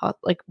not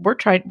like we're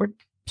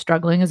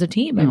struggling as a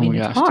team. I mean,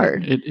 it's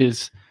hard. It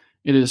is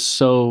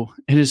so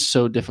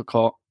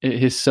difficult.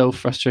 It is so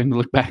frustrating to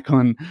look back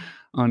on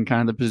kind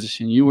of the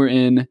position you were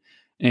in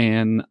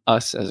and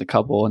us as a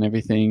couple and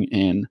everything.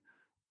 And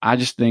I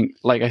just think,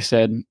 like I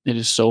said, it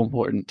is so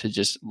important to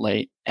just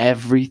lay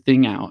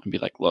everything out and be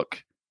like,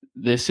 look,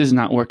 this is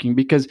not working,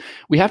 because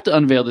we have to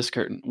unveil this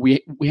curtain.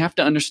 We have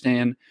to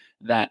understand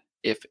that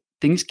if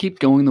things keep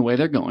going the way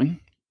they're going,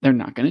 they're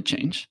not going to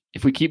change.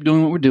 If we keep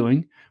doing what we're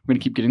doing, we're going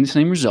to keep getting the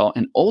same result.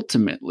 And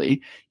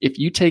ultimately, if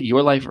you take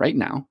your life right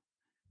now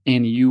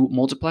and you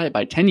multiply it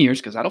by 10 years,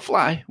 because that'll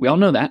fly, we all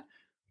know that,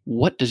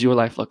 what does your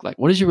life look like?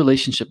 What does your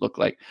relationship look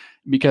like?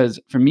 Because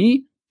for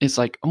me, it's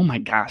like, oh my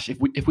gosh, if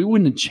we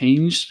wouldn't have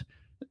changed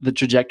the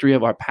trajectory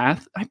of our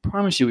path, I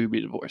promise you we'd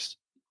be divorced.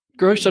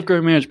 Grow Yourself, Grow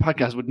Your Marriage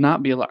podcast would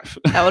not be alive.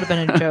 That would have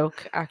been a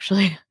joke,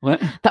 actually.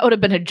 What? That would have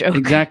been a joke.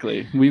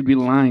 Exactly. We'd be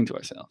lying to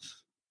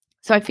ourselves.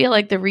 So I feel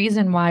like the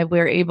reason why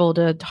we're able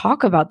to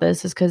talk about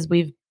this is because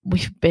we've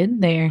been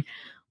there.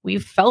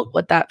 We've felt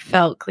what that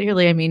felt.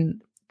 Clearly, I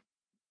mean,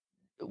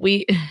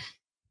 I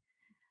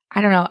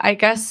don't know. I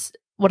guess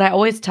what I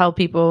always tell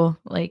people,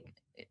 like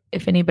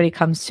if anybody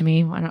comes to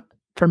me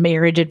for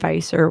marriage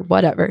advice or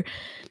whatever,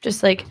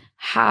 just like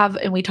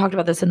and we talked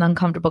about this in the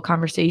uncomfortable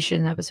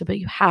conversation episode, but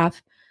you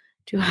have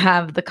to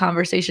have the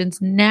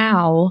conversations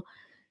now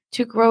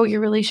to grow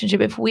your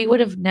relationship. If we would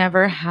have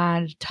never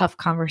had tough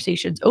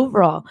conversations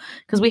overall,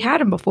 because we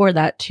had them before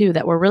that too,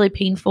 that were really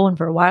painful and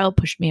for a while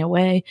pushed me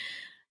away,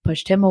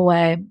 pushed him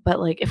away. But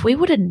like, if we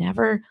would have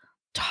never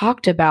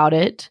talked about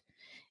it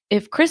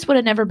if Chris would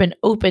have never been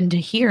open to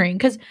hearing,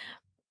 because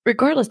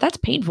regardless, that's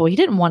painful. He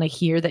didn't want to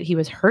hear that he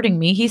was hurting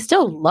me. He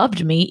still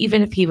loved me,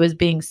 even if he was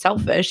being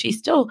selfish. He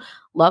still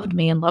loved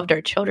me and loved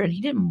our children. He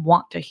didn't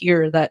want to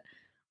hear that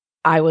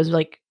I was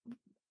like,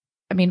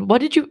 I mean, what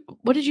did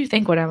you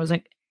think when I was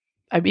like,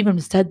 I even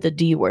said the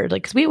D word?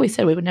 Like, because we always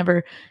said we would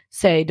never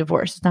say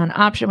divorce. It's not an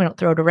option. We don't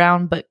throw it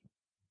around. But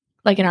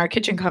like in our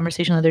kitchen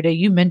conversation the other day,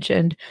 you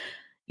mentioned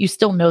you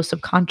still know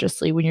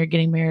subconsciously when you're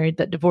getting married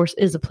that divorce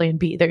is a plan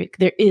B.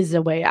 There is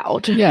a way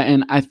out. Yeah,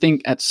 and I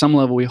think at some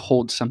level we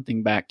hold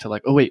something back to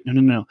like, oh wait,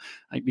 no.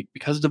 Like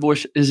because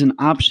divorce is an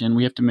option,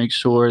 we have to make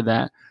sure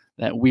that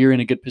we're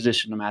in a good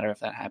position no matter if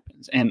that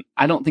happens. And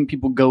I don't think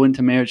people go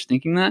into marriage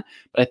thinking that,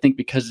 but I think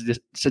because the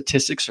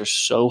statistics are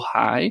so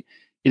high,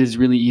 it is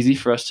really easy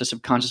for us to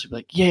subconsciously be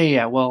like,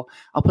 yeah, well,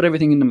 I'll put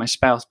everything into my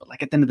spouse, but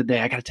like at the end of the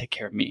day, I got to take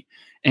care of me.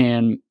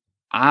 And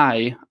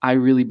I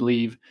really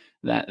believe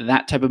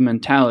that type of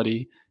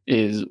mentality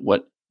is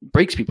what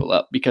breaks people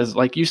up, because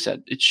like you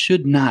said, it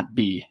should not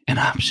be an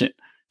option.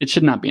 It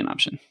should not be an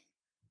option.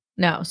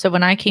 No. So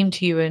when I came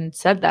to you and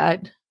said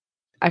that,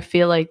 I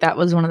feel like that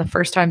was one of the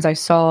first times I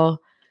saw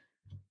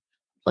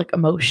like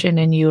emotion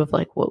in you of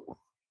like, whoa,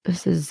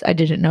 I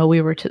didn't know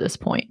we were to this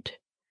point.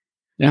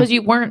 Because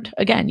you weren't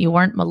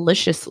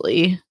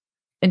maliciously,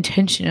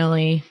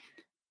 intentionally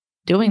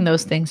doing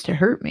those things to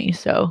hurt me.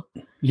 So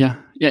yeah.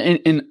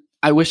 And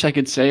I wish I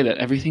could say that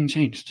everything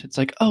changed. It's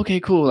like, okay,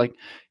 cool. Like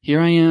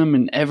here I am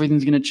and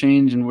everything's going to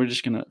change and we're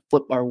just going to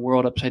flip our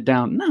world upside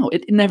down. No,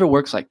 it never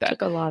works like that.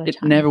 Took a lot of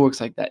time. It never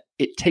works like that.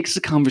 It takes the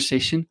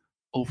conversation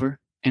over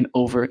and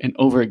over and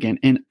over again.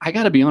 And I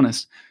got to be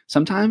honest,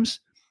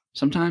 sometimes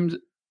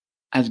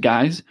as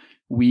guys,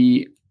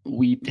 we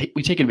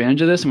take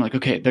advantage of this. I'm like,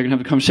 okay, they're gonna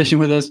have a conversation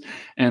with us,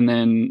 and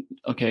then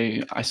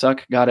okay, I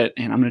suck, got it,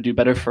 and I'm gonna do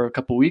better for a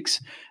couple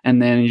weeks,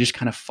 and then you just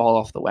kind of fall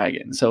off the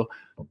wagon. So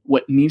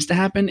what needs to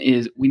happen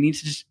is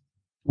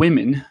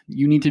women,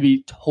 you need to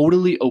be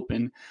totally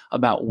open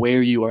about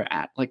where you are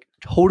at, like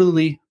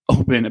totally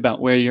open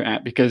about where you're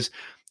at, because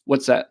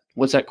what's that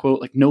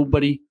quote? Like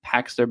nobody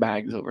packs their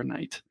bags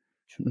overnight.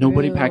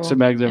 Nobody packs their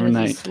bags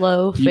overnight. It's a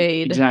slow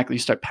fade. Exactly. You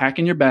start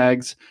packing your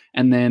bags,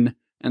 and then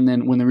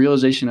when the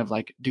realization of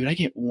like, dude, I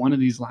get one of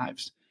these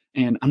lives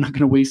and I'm not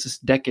going to waste this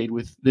decade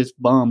with this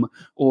bum,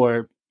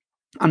 or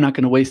I'm not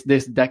going to waste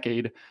this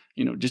decade,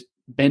 just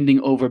bending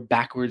over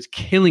backwards,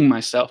 killing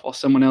myself while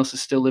someone else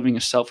is still living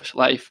a selfish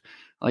life.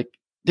 Like,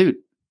 dude,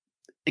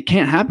 it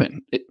can't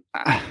happen.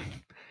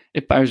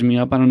 It fires me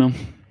up. I don't know.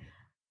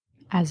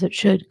 As it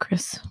should,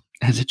 Chris.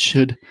 As it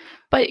should.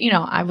 But,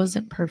 I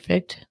wasn't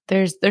perfect.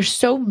 There's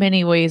so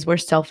many ways we're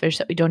selfish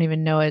that we don't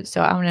even know it.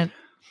 So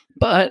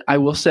But I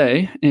will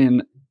say,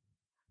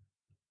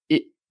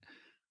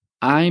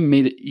 I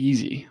made it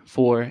easy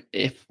for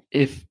if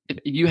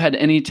you had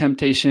any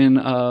temptation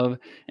of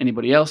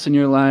anybody else in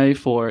your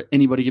life or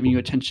anybody giving you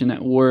attention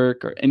at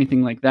work or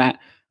anything like that,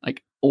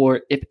 like,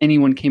 or if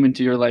anyone came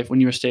into your life when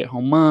you were a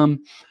stay-at-home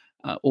mom,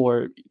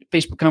 or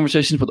Facebook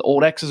conversations with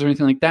old exes or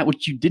anything like that,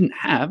 which you didn't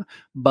have,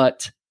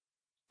 but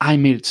I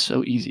made it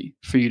so easy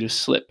for you to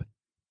slip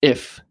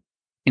if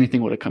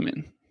anything would have come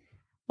in.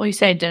 Well, you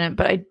say I didn't,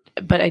 but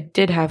I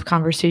did have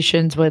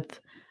conversations with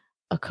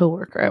a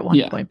coworker at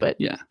one point, but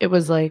it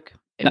was like,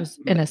 it was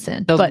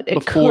innocent, but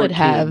it could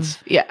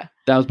have,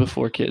 That was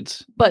before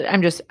kids. But I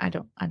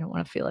don't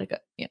want to feel like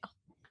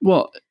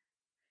Well,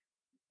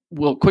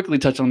 we'll quickly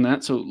touch on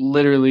that. So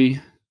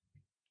literally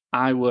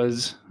I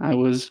was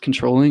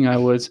controlling. I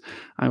was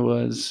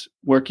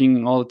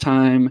working all the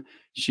time.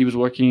 She was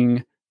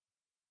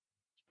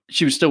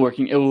still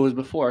working. It was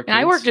before our kids. And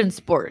I worked in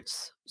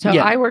sports. So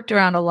I worked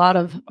around a lot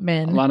of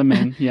men. A lot of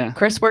men, yeah.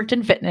 Chris worked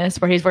in fitness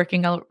where he's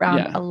working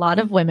around a lot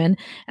of women.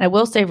 And I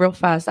will say real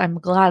fast, I'm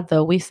glad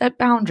though, we set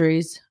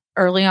boundaries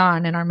early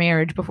on in our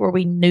marriage before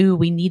we knew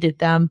we needed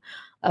them,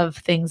 of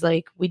things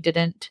like we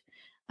didn't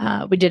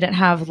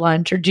have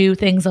lunch or do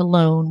things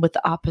alone with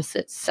the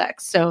opposite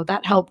sex. So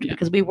that helped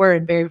because we were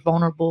in very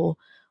vulnerable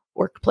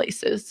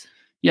workplaces.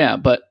 Yeah,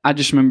 but I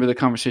just remember the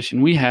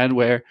conversation we had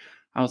where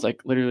I was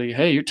like, literally,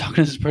 hey, you're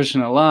talking to this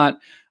person a lot.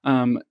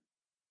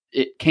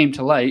 It came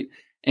to light,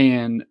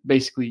 and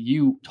basically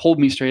you told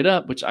me straight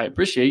up, which I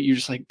appreciate. You're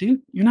just like,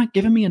 dude, you're not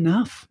giving me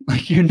enough.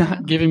 Like, you're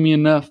not giving me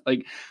enough.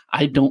 Like,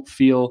 I don't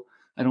feel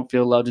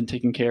loved and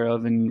taken care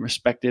of and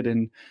respected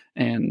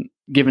and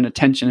given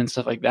attention and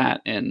stuff like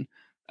that. And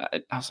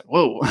I was like,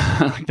 whoa,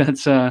 like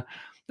that's a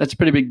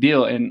pretty big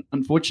deal. And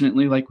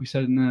unfortunately, like we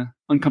said in the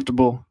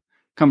Uncomfortable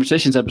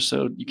Conversations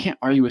episode, you can't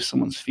argue with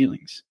someone's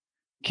feelings.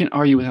 You can't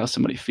argue with how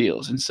somebody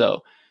feels. And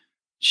so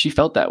she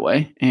felt that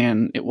way,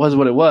 and it was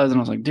what it was. And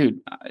I was like,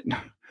 dude,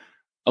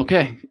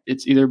 okay,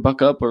 it's either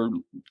buck up or,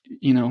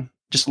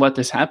 just let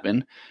this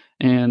happen.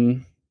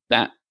 And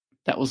that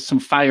was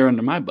some fire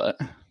under my butt.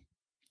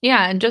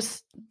 Yeah. And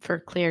just for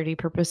clarity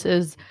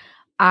purposes,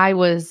 I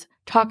was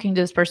talking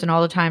to this person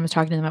all the time. I was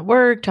talking to them at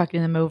work, talking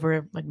to them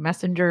over like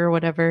Messenger or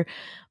whatever.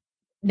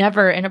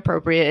 never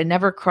inappropriate. It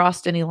never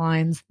crossed any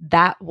lines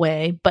that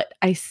way. But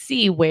I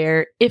see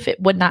where if it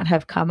would not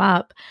have come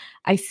up,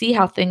 I see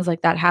how things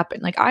like that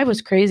happen. Like I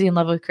was crazy in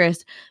love with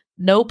Chris.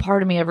 No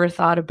part of me ever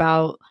thought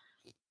about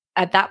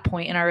at that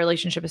point in our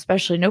relationship,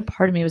 especially, no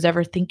part of me was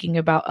ever thinking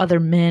about other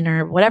men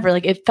or whatever.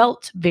 Like it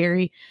felt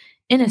very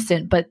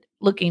innocent. But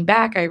looking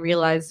back, I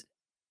realized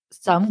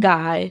some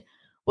guy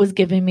was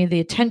giving me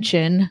the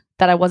attention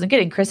that I wasn't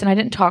getting. Chris and I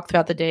didn't talk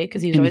throughout the day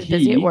because he's always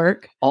busy at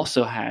work.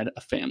 Also had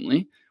a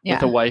family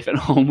with a wife at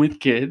home with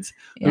kids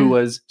who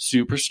was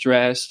super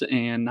stressed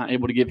and not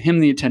able to give him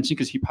the attention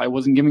because he probably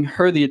wasn't giving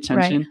her the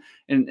attention.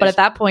 Right. But at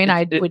that point,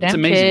 we didn't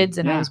have kids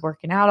and I was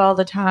working out all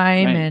the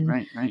time.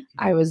 Right.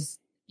 I was,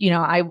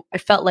 I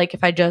felt like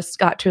if I just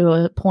got to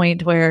a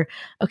point where,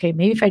 okay,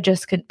 maybe if I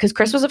just could, because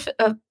Chris was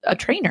a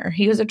trainer.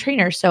 He was a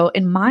trainer. So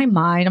in my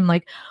mind, I'm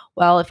like,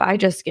 well, if I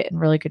just get in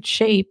really good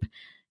shape,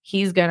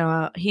 he's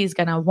gonna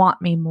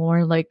want me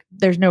more. Like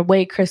there's no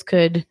way Chris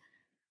could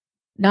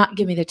not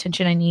give me the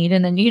attention I need.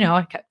 And then,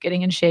 I kept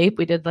getting in shape.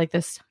 We did like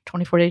this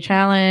 24-day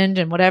challenge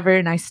and whatever.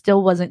 And I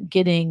still wasn't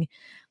getting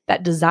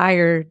that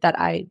desire that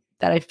I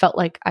felt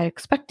like I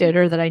expected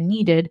or that I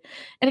needed.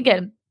 And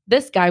again,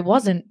 this guy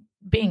wasn't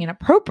being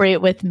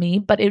inappropriate with me,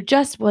 but it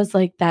just was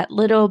like that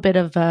little bit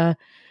of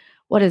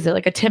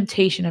like a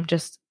temptation of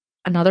just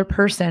another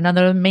person,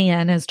 another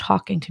man is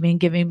talking to me and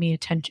giving me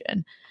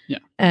attention. Yeah.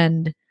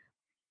 And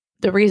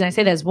the reason I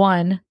say that is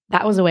one,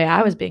 that was the way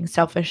I was being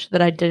selfish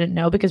that I didn't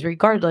know, because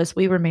regardless,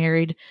 we were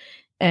married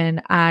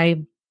and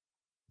I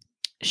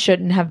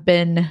shouldn't have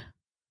been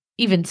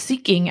even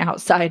seeking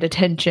outside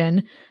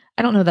attention.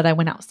 I don't know that I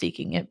went out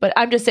seeking it, but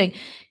I'm just saying,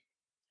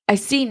 I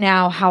see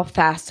now how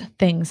fast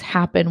things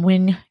happen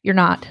when you're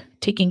not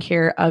taking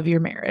care of your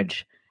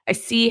marriage. I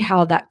see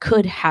how that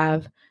could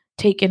have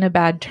taken a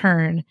bad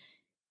turn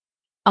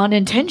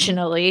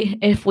unintentionally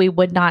if we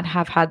would not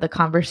have had the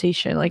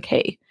conversation like,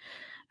 hey,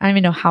 I don't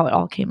even know how it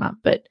all came up,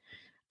 but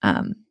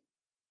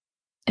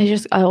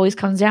it always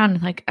comes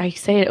down. Like I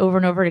say it over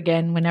and over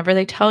again, whenever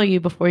they tell you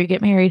before you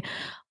get married,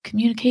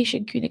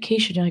 communication.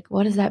 You're like,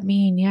 what does that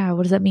mean? Yeah.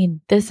 What does that mean?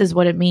 This is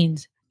what it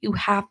means. You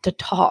have to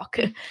talk.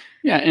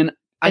 Yeah. And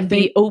I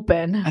think be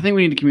open. I think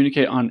we need to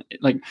communicate on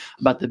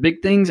about the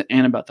big things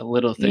and about the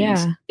little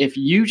things. Yeah. If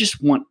you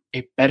just want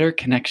a better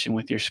connection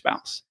with your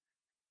spouse,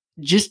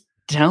 just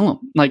tell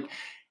them. Like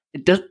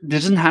it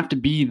doesn't have to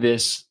be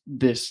this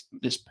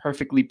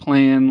perfectly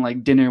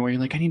planned dinner where you're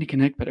like, I need to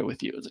connect better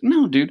with you. It's like,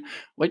 no, dude,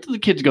 wait till the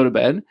kids go to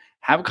bed,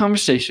 have a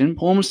conversation,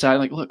 pull them aside.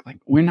 Like, look,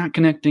 we're not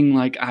connecting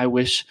like I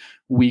wish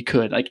we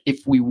could. Like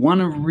if we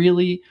want to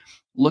really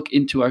look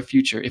into our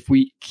future, if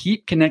we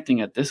keep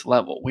connecting at this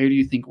level, where do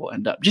you think we'll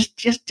end up?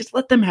 Just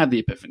let them have the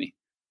epiphany.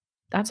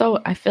 That's all.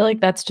 I feel like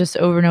that's just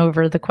over and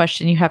over. The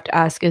question you have to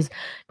ask is, if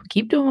we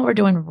keep doing what we're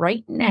doing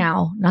right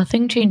now,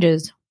 nothing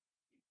changes.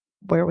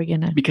 Where are we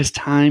gonna? Because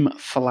time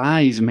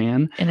flies,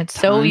 man. And it's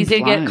so easy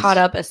to get caught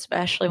up,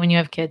 especially when you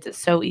have kids. It's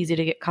so easy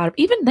to get caught up.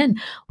 Even then,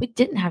 we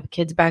didn't have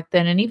kids back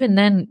then. And even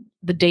then,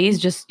 the days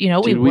just, we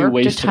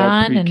worked a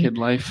ton. Our pre-kid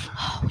life.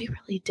 Oh, we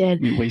really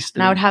did. We wasted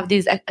and I would have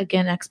these,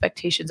 again,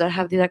 expectations. I'd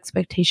have these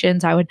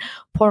expectations. I would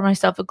pour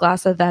myself a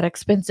glass of that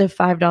expensive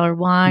 $5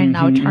 wine. And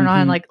I would turn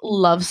on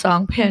love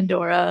song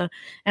Pandora.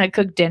 And I'd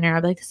cook dinner.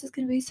 I'd be like, this is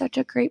going to be such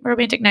a great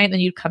romantic night. And then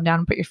you'd come down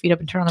and put your feet up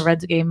and turn on the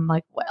Reds game. I'm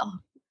like, well.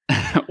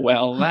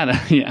 Well,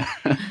 that yeah.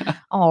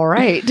 All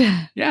right.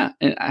 Yeah,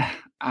 and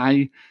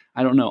I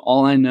don't know.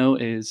 All I know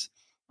is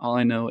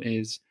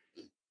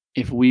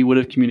if we would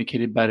have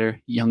communicated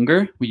better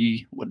younger,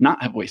 we would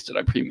not have wasted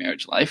our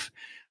pre-marriage life.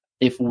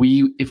 If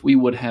we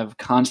would have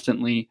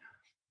constantly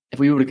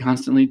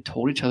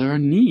told each other our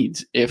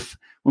needs. If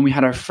when we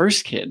had our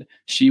first kid,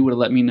 she would have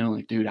let me know,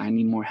 like, dude, I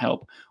need more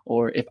help.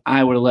 Or if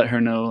I would have let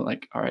her know,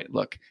 like, all right,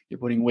 look, you're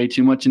putting way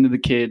too much into the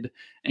kid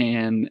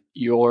and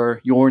you're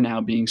now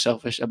being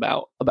selfish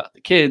about the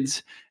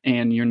kids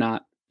and you're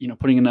not,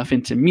 putting enough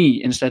into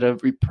me, instead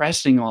of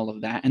repressing all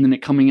of that and then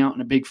it coming out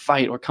in a big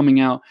fight or coming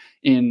out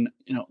in,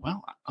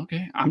 well,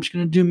 okay, I'm just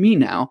going to do me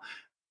now.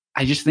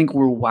 I just think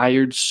we're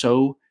wired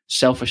so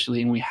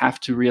selfishly, and we have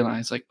to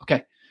realize, like,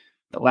 okay,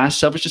 the last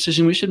selfish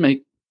decision we should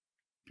make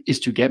is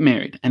to get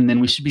married, and then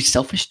we should be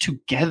selfish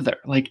together.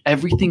 Like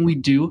everything we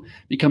do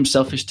becomes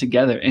selfish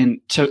together. And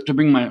to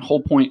bring my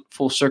whole point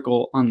full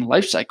circle on the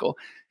life cycle,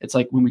 it's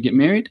like when we get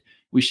married,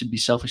 we should be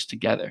selfish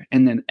together.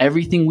 And then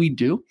everything we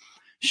do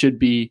should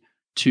be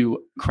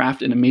to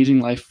craft an amazing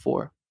life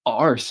for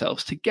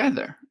ourselves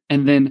together.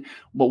 And then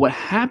what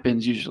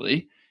happens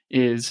usually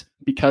is,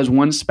 because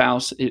one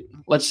spouse,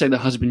 let's say the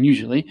husband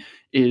usually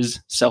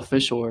is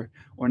selfish or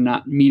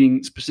not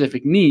meeting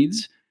specific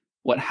needs,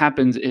 what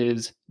happens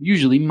is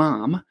usually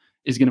mom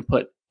is going to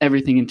put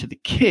everything into the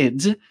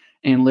kids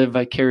and live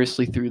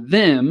vicariously through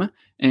them.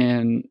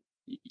 And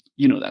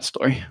you know that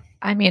story.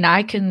 I mean,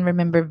 I can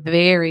remember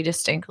very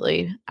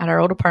distinctly at our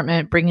old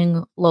apartment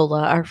bringing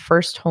Lola, our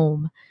first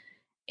home,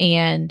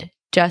 and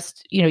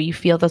just, you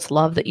feel this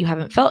love that you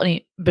haven't felt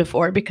any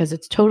before, because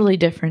it's totally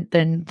different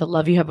than the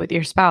love you have with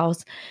your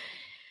spouse.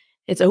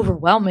 it's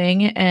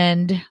overwhelming.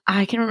 And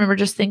I can remember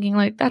just thinking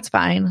like, that's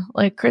fine.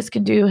 Like Chris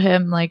can do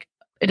him. Like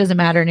it doesn't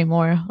matter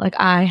anymore. Like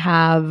I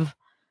have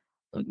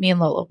me and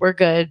Lola, we're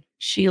good.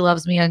 She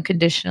loves me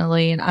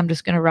unconditionally and I'm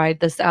just going to ride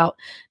this out.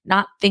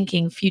 Not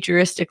thinking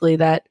futuristically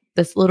that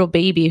this little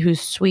baby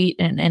who's sweet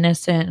and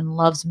innocent and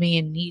loves me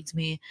and needs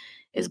me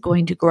is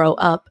going to grow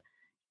up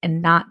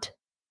and not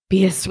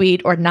be as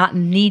sweet or not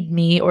need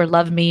me or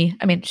love me.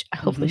 I mean,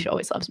 hopefully she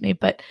always loves me,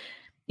 but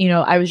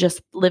I was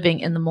just living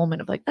in the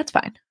moment of like, that's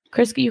fine.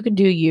 Chris, you can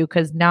do you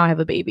because now I have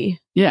a baby.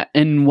 Yeah.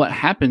 And what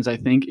happens, I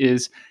think,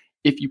 is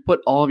if you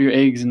put all of your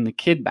eggs in the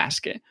kid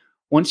basket,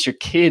 once your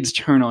kids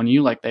turn on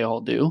you like they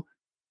all do,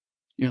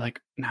 you're like,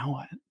 now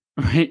what?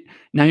 Right?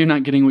 Now you're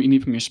not getting what you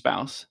need from your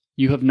spouse.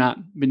 You have not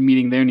been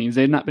meeting their needs.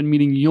 They've not been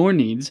meeting your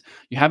needs.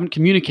 You haven't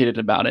communicated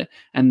about it.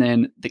 And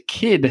then the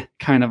kid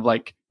kind of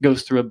like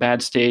goes through a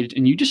bad stage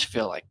and you just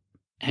feel like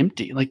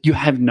empty, like you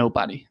have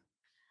nobody.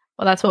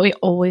 Well, that's what we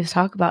always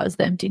talk about is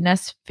the empty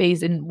nest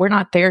phase. And we're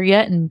not there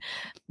yet. And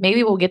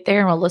maybe we'll get there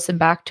and we'll listen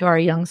back to our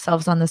young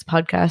selves on this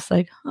podcast.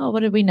 Like, oh, what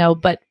did we know?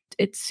 But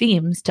it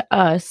seems to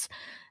us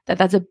that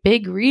that's a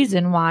big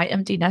reason why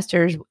empty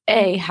nesters,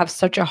 A, have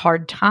such a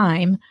hard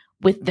time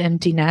with the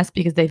empty nest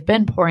because they've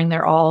been pouring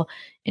their all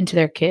into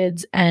their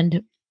kids.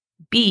 And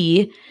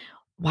B,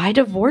 why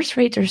divorce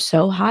rates are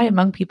so high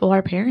among people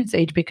our parents'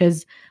 age,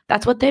 because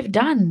that's what they've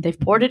done. They've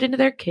poured it into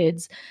their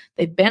kids.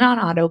 They've been on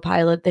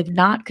autopilot. They've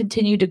not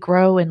continued to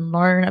grow and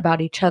learn about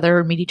each other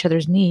or meet each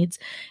other's needs.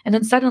 And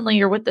then suddenly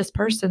you're with this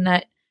person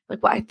that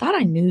like, well, I thought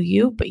I knew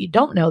you, but you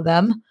don't know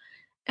them.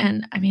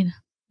 And I mean,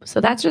 so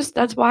that's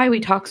why we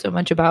talk so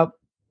much about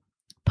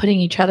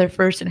putting each other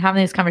first and having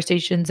these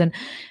conversations and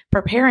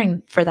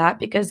preparing for that,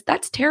 because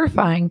that's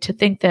terrifying to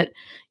think that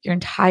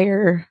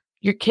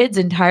your kid's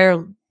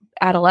entire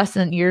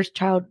adolescent years,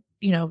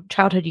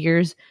 childhood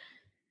years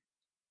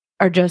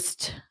are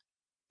just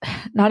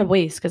not a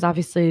waste, because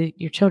obviously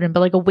your children,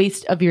 but like a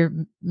waste of your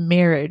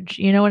marriage.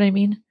 You know what I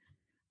mean?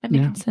 That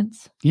making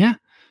sense? Yeah.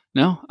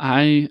 No,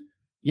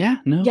 yeah,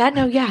 no. Yeah,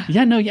 no, yeah.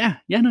 Yeah, no, yeah.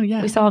 Yeah, no,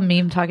 yeah. We saw a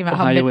meme talking about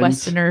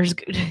Ohioans. how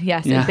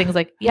Midwesterners, say things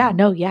like, yeah,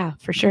 no, yeah,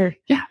 for sure.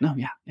 Yeah, no,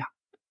 yeah, yeah.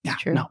 Yeah,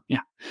 true. No, yeah.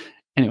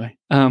 Anyway,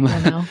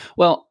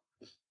 well,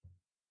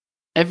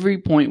 every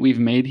point we've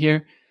made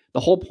here,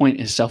 the whole point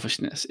is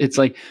selfishness. It's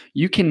like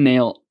you can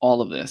nail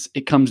all of this.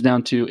 It comes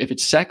down to if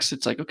it's sex,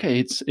 it's like, okay,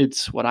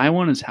 it's what I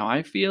want, is how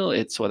I feel.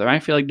 It's whether I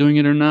feel like doing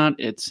it or not.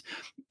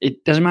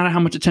 It doesn't matter how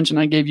much attention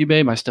I gave you,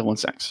 babe. I still want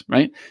sex,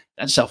 right?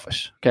 That's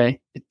selfish.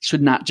 Okay, it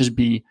should not just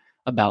be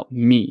about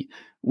me.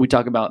 We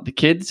talk about the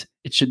kids.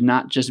 It should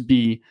not just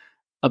be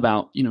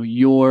about,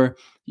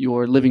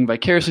 your living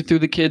vicariously through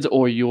the kids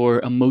or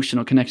your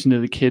emotional connection to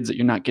the kids that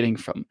you're not getting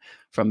from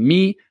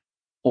me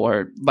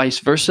or vice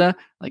versa.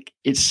 Like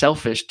it's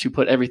selfish to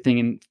put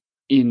everything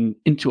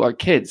into our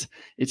kids.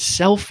 It's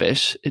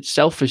selfish. It's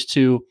selfish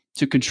to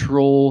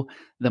control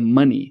the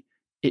money.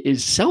 It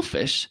is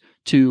selfish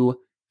to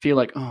feel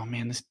like, oh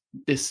man,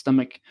 this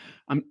stomach,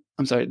 I'm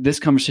sorry, this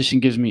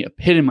conversation gives me a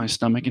pit in my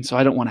stomach, and so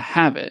I don't want to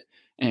have it.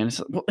 And it's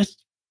like, well,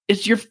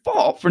 it's your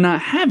fault for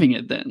not having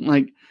it then.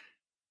 Like,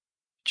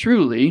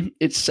 truly,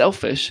 it's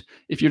selfish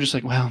if you're just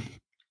like, well,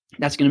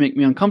 that's going to make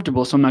me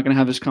uncomfortable, so I'm not going to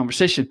have this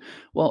conversation.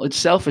 Well, it's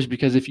selfish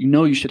because if you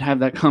know you should have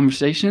that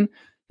conversation,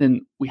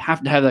 then we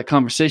have to have that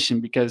conversation,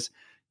 because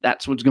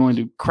that's what's going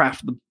to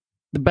craft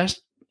the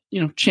best,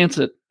 chance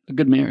at a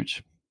good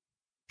marriage.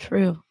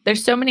 True.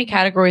 There's so many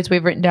categories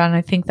we've written down. And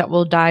I think that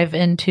we'll dive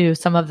into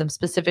some of them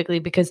specifically,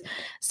 because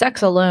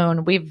sex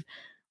alone,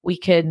 we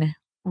can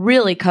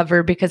really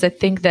cover, because I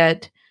think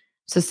that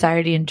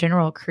society in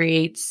general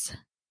creates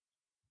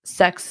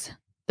sex,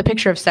 the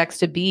picture of sex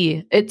to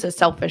be, it's a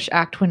selfish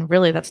act, when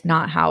really that's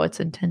not how it's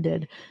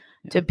intended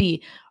to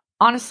be.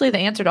 Honestly, the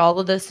answer to all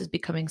of this is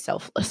becoming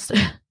selfless.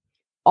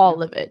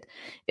 All of it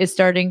is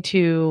starting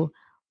to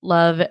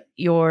love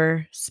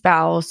your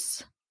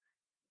spouse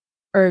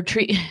or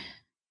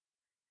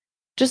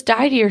just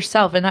die to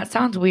yourself. And that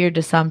sounds weird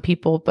to some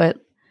people, but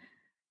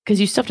because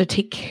you still have to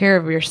take care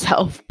of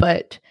yourself,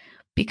 but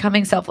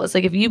becoming selfless.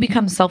 Like if you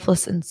become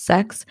selfless in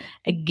sex,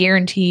 I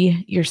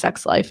guarantee your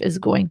sex life is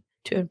going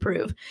to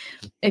improve.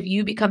 If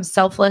you become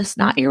selfless,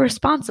 not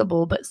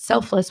irresponsible, but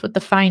selfless with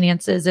the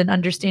finances and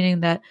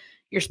understanding that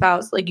your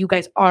spouse, like you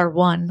guys are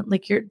one,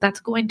 like that's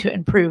going to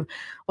improve.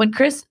 When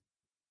Chris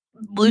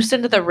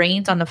loosened the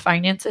reins on the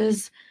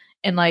finances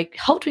and like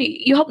helped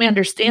me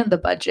understand the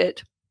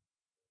budget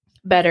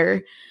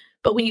better.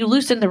 But when you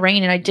loosened the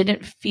rein and I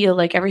didn't feel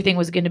like everything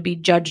was going to be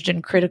judged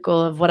and critical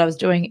of what I was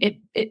doing,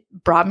 it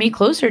brought me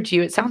closer to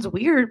you. It sounds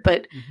weird,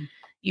 but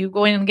you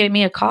going and getting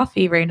me a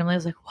coffee randomly, I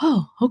was like,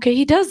 whoa, okay,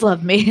 he does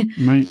love me.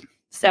 Right.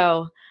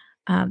 So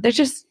there's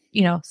just,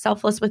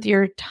 selfless with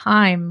your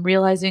time,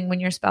 realizing when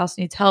your spouse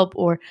needs help.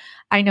 Or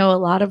I know a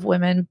lot of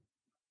women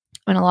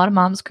in a lot of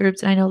moms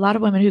groups, and I know a lot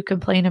of women who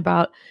complain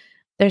about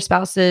their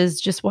spouses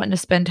just wanting to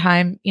spend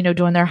time,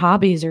 doing their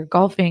hobbies or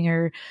golfing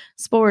or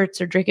sports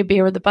or drinking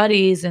beer with the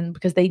buddies, and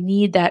because they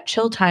need that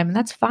chill time. And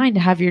that's fine to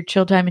have your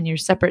chill time and your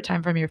separate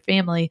time from your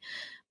family,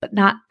 but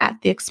not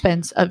at the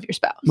expense of your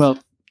spouse. Well,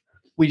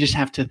 we just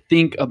have to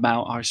think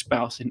about our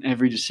spouse in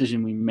every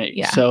decision we make.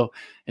 Yeah. So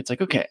it's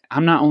like, okay,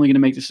 I'm not only going to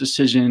make this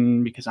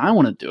decision because I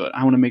want to do it.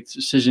 I want to make this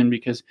decision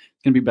because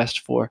it's going to be best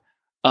for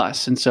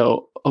us. And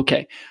so,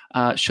 okay,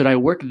 should I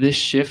work this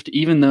shift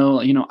even though,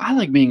 I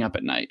like being up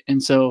at night.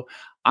 And so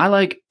I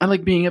like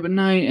being up at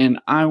night, and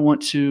I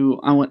want to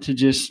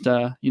just,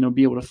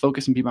 be able to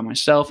focus and be by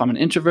myself. I'm an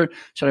introvert.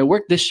 Should I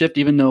work this shift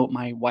even though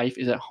my wife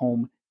is at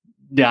home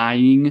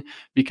dying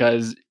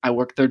because I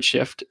work third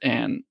shift?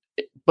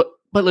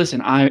 But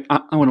listen, I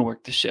want to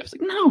work this shift.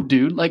 Like, no,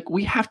 dude, like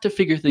we have to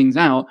figure things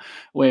out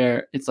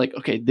where it's like,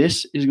 okay,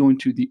 this is going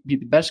to be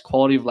the best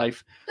quality of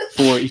life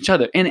for each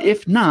other. And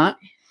if not,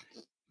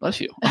 bless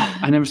you. Oh,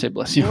 I never say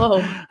bless you.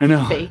 Whoa. I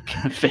know.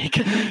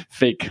 Fake.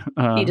 Fake.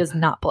 He does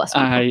not bless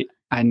people.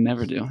 I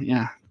never do.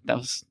 Yeah, that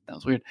was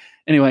weird.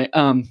 Anyway,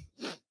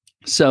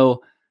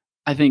 so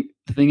I think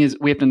the thing is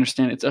we have to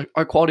understand it's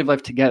our quality of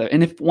life together.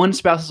 And if one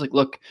spouse is like,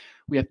 look,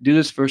 we have to do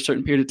this for a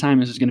certain period of time,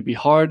 this is going to be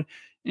hard,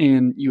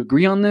 and you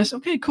agree on this,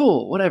 okay,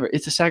 cool, whatever.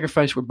 It's a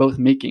sacrifice we're both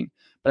making.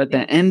 But at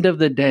the end of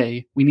the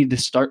day, we need to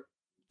start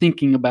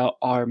thinking about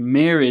our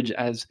marriage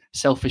as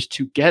selfish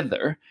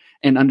together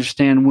and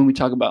understand when we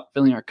talk about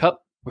filling our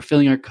cup, we're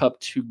filling our cup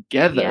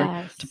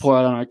together to pour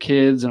out on our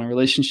kids and our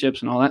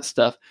relationships and all that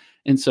stuff.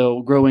 And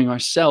so growing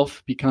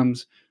ourself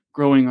becomes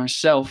growing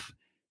ourself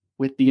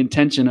with the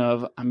intention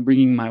of I'm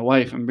bringing my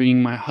wife, I'm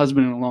bringing my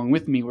husband along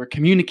with me. We're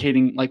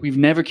communicating like we've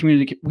never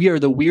communicated. We are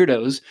the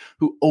weirdos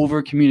who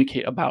over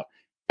communicate about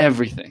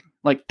everything.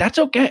 Like that's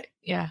okay.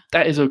 Yeah.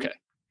 That is okay.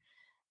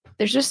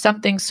 There's just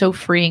something so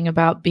freeing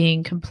about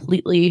being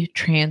completely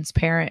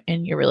transparent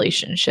in your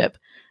relationship.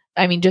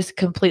 I mean, just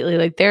completely,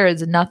 like there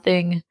is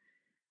nothing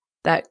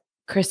that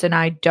Chris and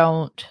I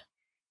don't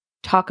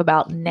talk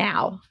about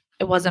now.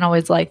 It wasn't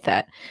always like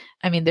that.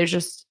 I mean, there's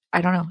just,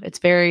 I don't know. It's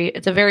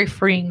a very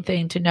freeing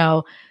thing to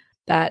know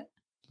that,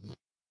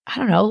 I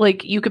don't know,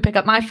 like you could pick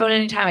up my phone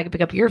anytime. I could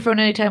pick up your phone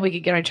anytime. We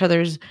could get on each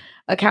other's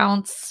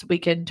accounts. We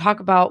can talk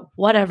about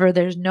whatever.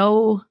 There's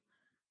no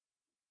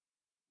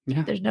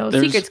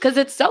secrets because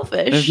it's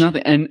selfish. There's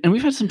nothing. And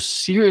we've had some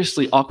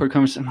seriously awkward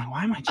conversations. I'm like,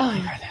 why am I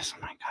telling her this?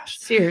 Oh my gosh.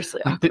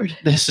 Seriously awkward.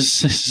 This is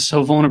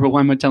so vulnerable. Why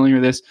am I telling her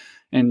this?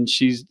 And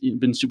she's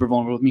been super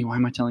vulnerable with me. Why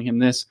am I telling him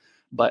this?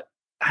 But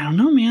I don't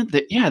know, man.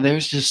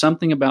 There's just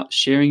something about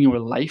sharing your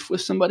life with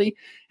somebody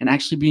and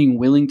actually being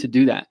willing to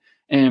do that.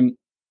 And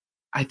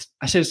I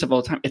say this stuff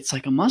all the time. It's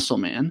like a muscle,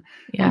 man.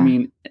 Yeah. I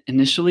mean,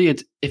 initially,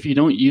 if you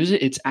don't use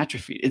it, it's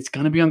atrophied. It's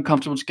going to be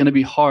uncomfortable. It's going to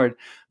be hard.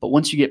 But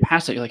once you get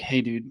past it, you're like,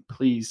 hey, dude,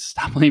 please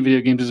stop playing video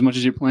games as much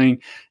as you're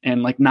playing.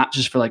 And like, not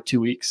just for like 2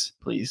 weeks,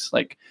 please.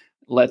 Like,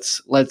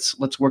 let's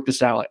work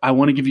this out. Like, I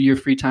want to give you your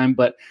free time,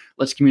 but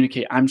let's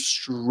communicate. I'm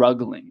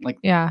struggling. Like,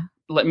 yeah.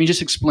 Let me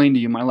just explain to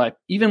you my life.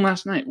 Even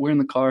last night, we're in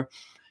the car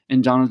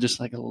and John was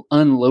just like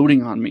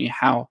unloading on me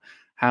how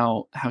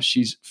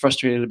she's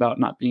frustrated about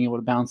not being able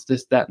to balance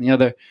this, that, and the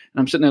other. And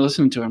I'm sitting there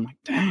listening to her. I'm like,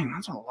 dang,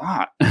 that's a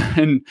lot.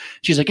 And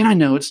she's like, and I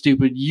know it's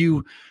stupid.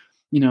 You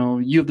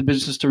have the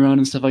business to run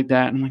and stuff like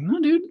that. And I'm like, no,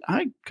 dude,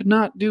 I could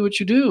not do what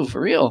you do for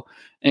real.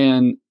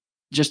 And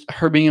just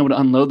her being able to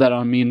unload that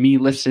on me and me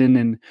listen.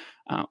 And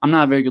I'm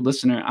not a very good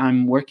listener.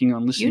 I'm working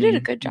on listening. You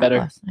did a good job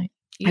last night.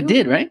 I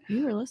did, right?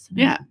 You were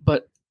listening. Yeah,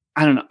 but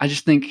I don't know. I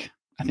think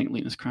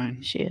Lena's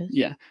crying. She is.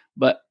 Yeah.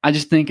 But I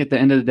just think at the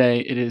end of the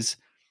day, it is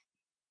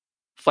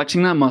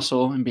flexing that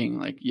muscle and being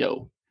like,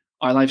 yo,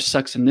 our life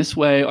sucks in this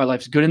way. Our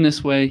life's good in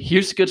this way.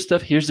 Here's the good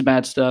stuff. Here's the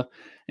bad stuff.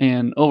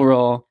 And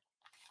overall,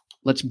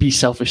 let's be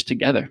selfish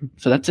together.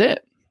 So that's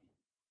it.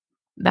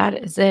 That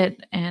is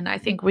it. And I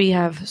think we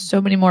have so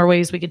many more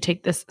ways we could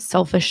take this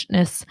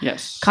selfishness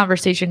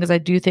conversation, because I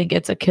do think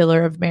it's a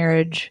killer of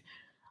marriage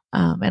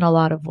in a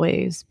lot of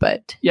ways.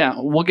 But yeah,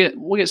 we'll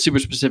get super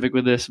specific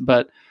with this.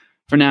 But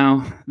for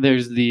now,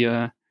 there's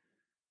the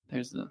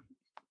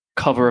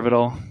cover of it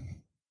all.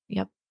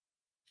 Yep.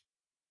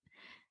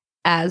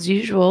 As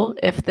usual,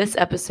 if this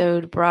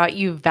episode brought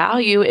you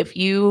value, if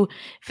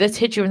this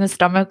hit you in the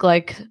stomach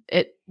like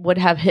it would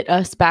have hit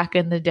us back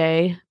in the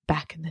day,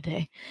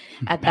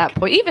 at that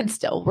point, even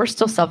still, we're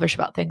still selfish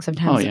about things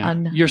sometimes. Oh, yeah.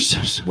 You're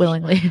so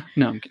willingly.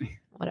 No, I'm kidding.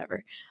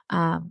 Whatever.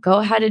 Go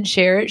ahead and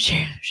share it.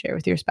 Share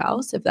with your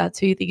spouse if that's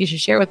who you think you should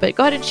share with. But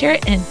go ahead and share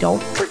it, and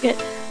don't forget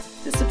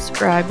to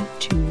subscribe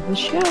to the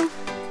show.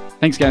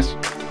 Thanks, guys.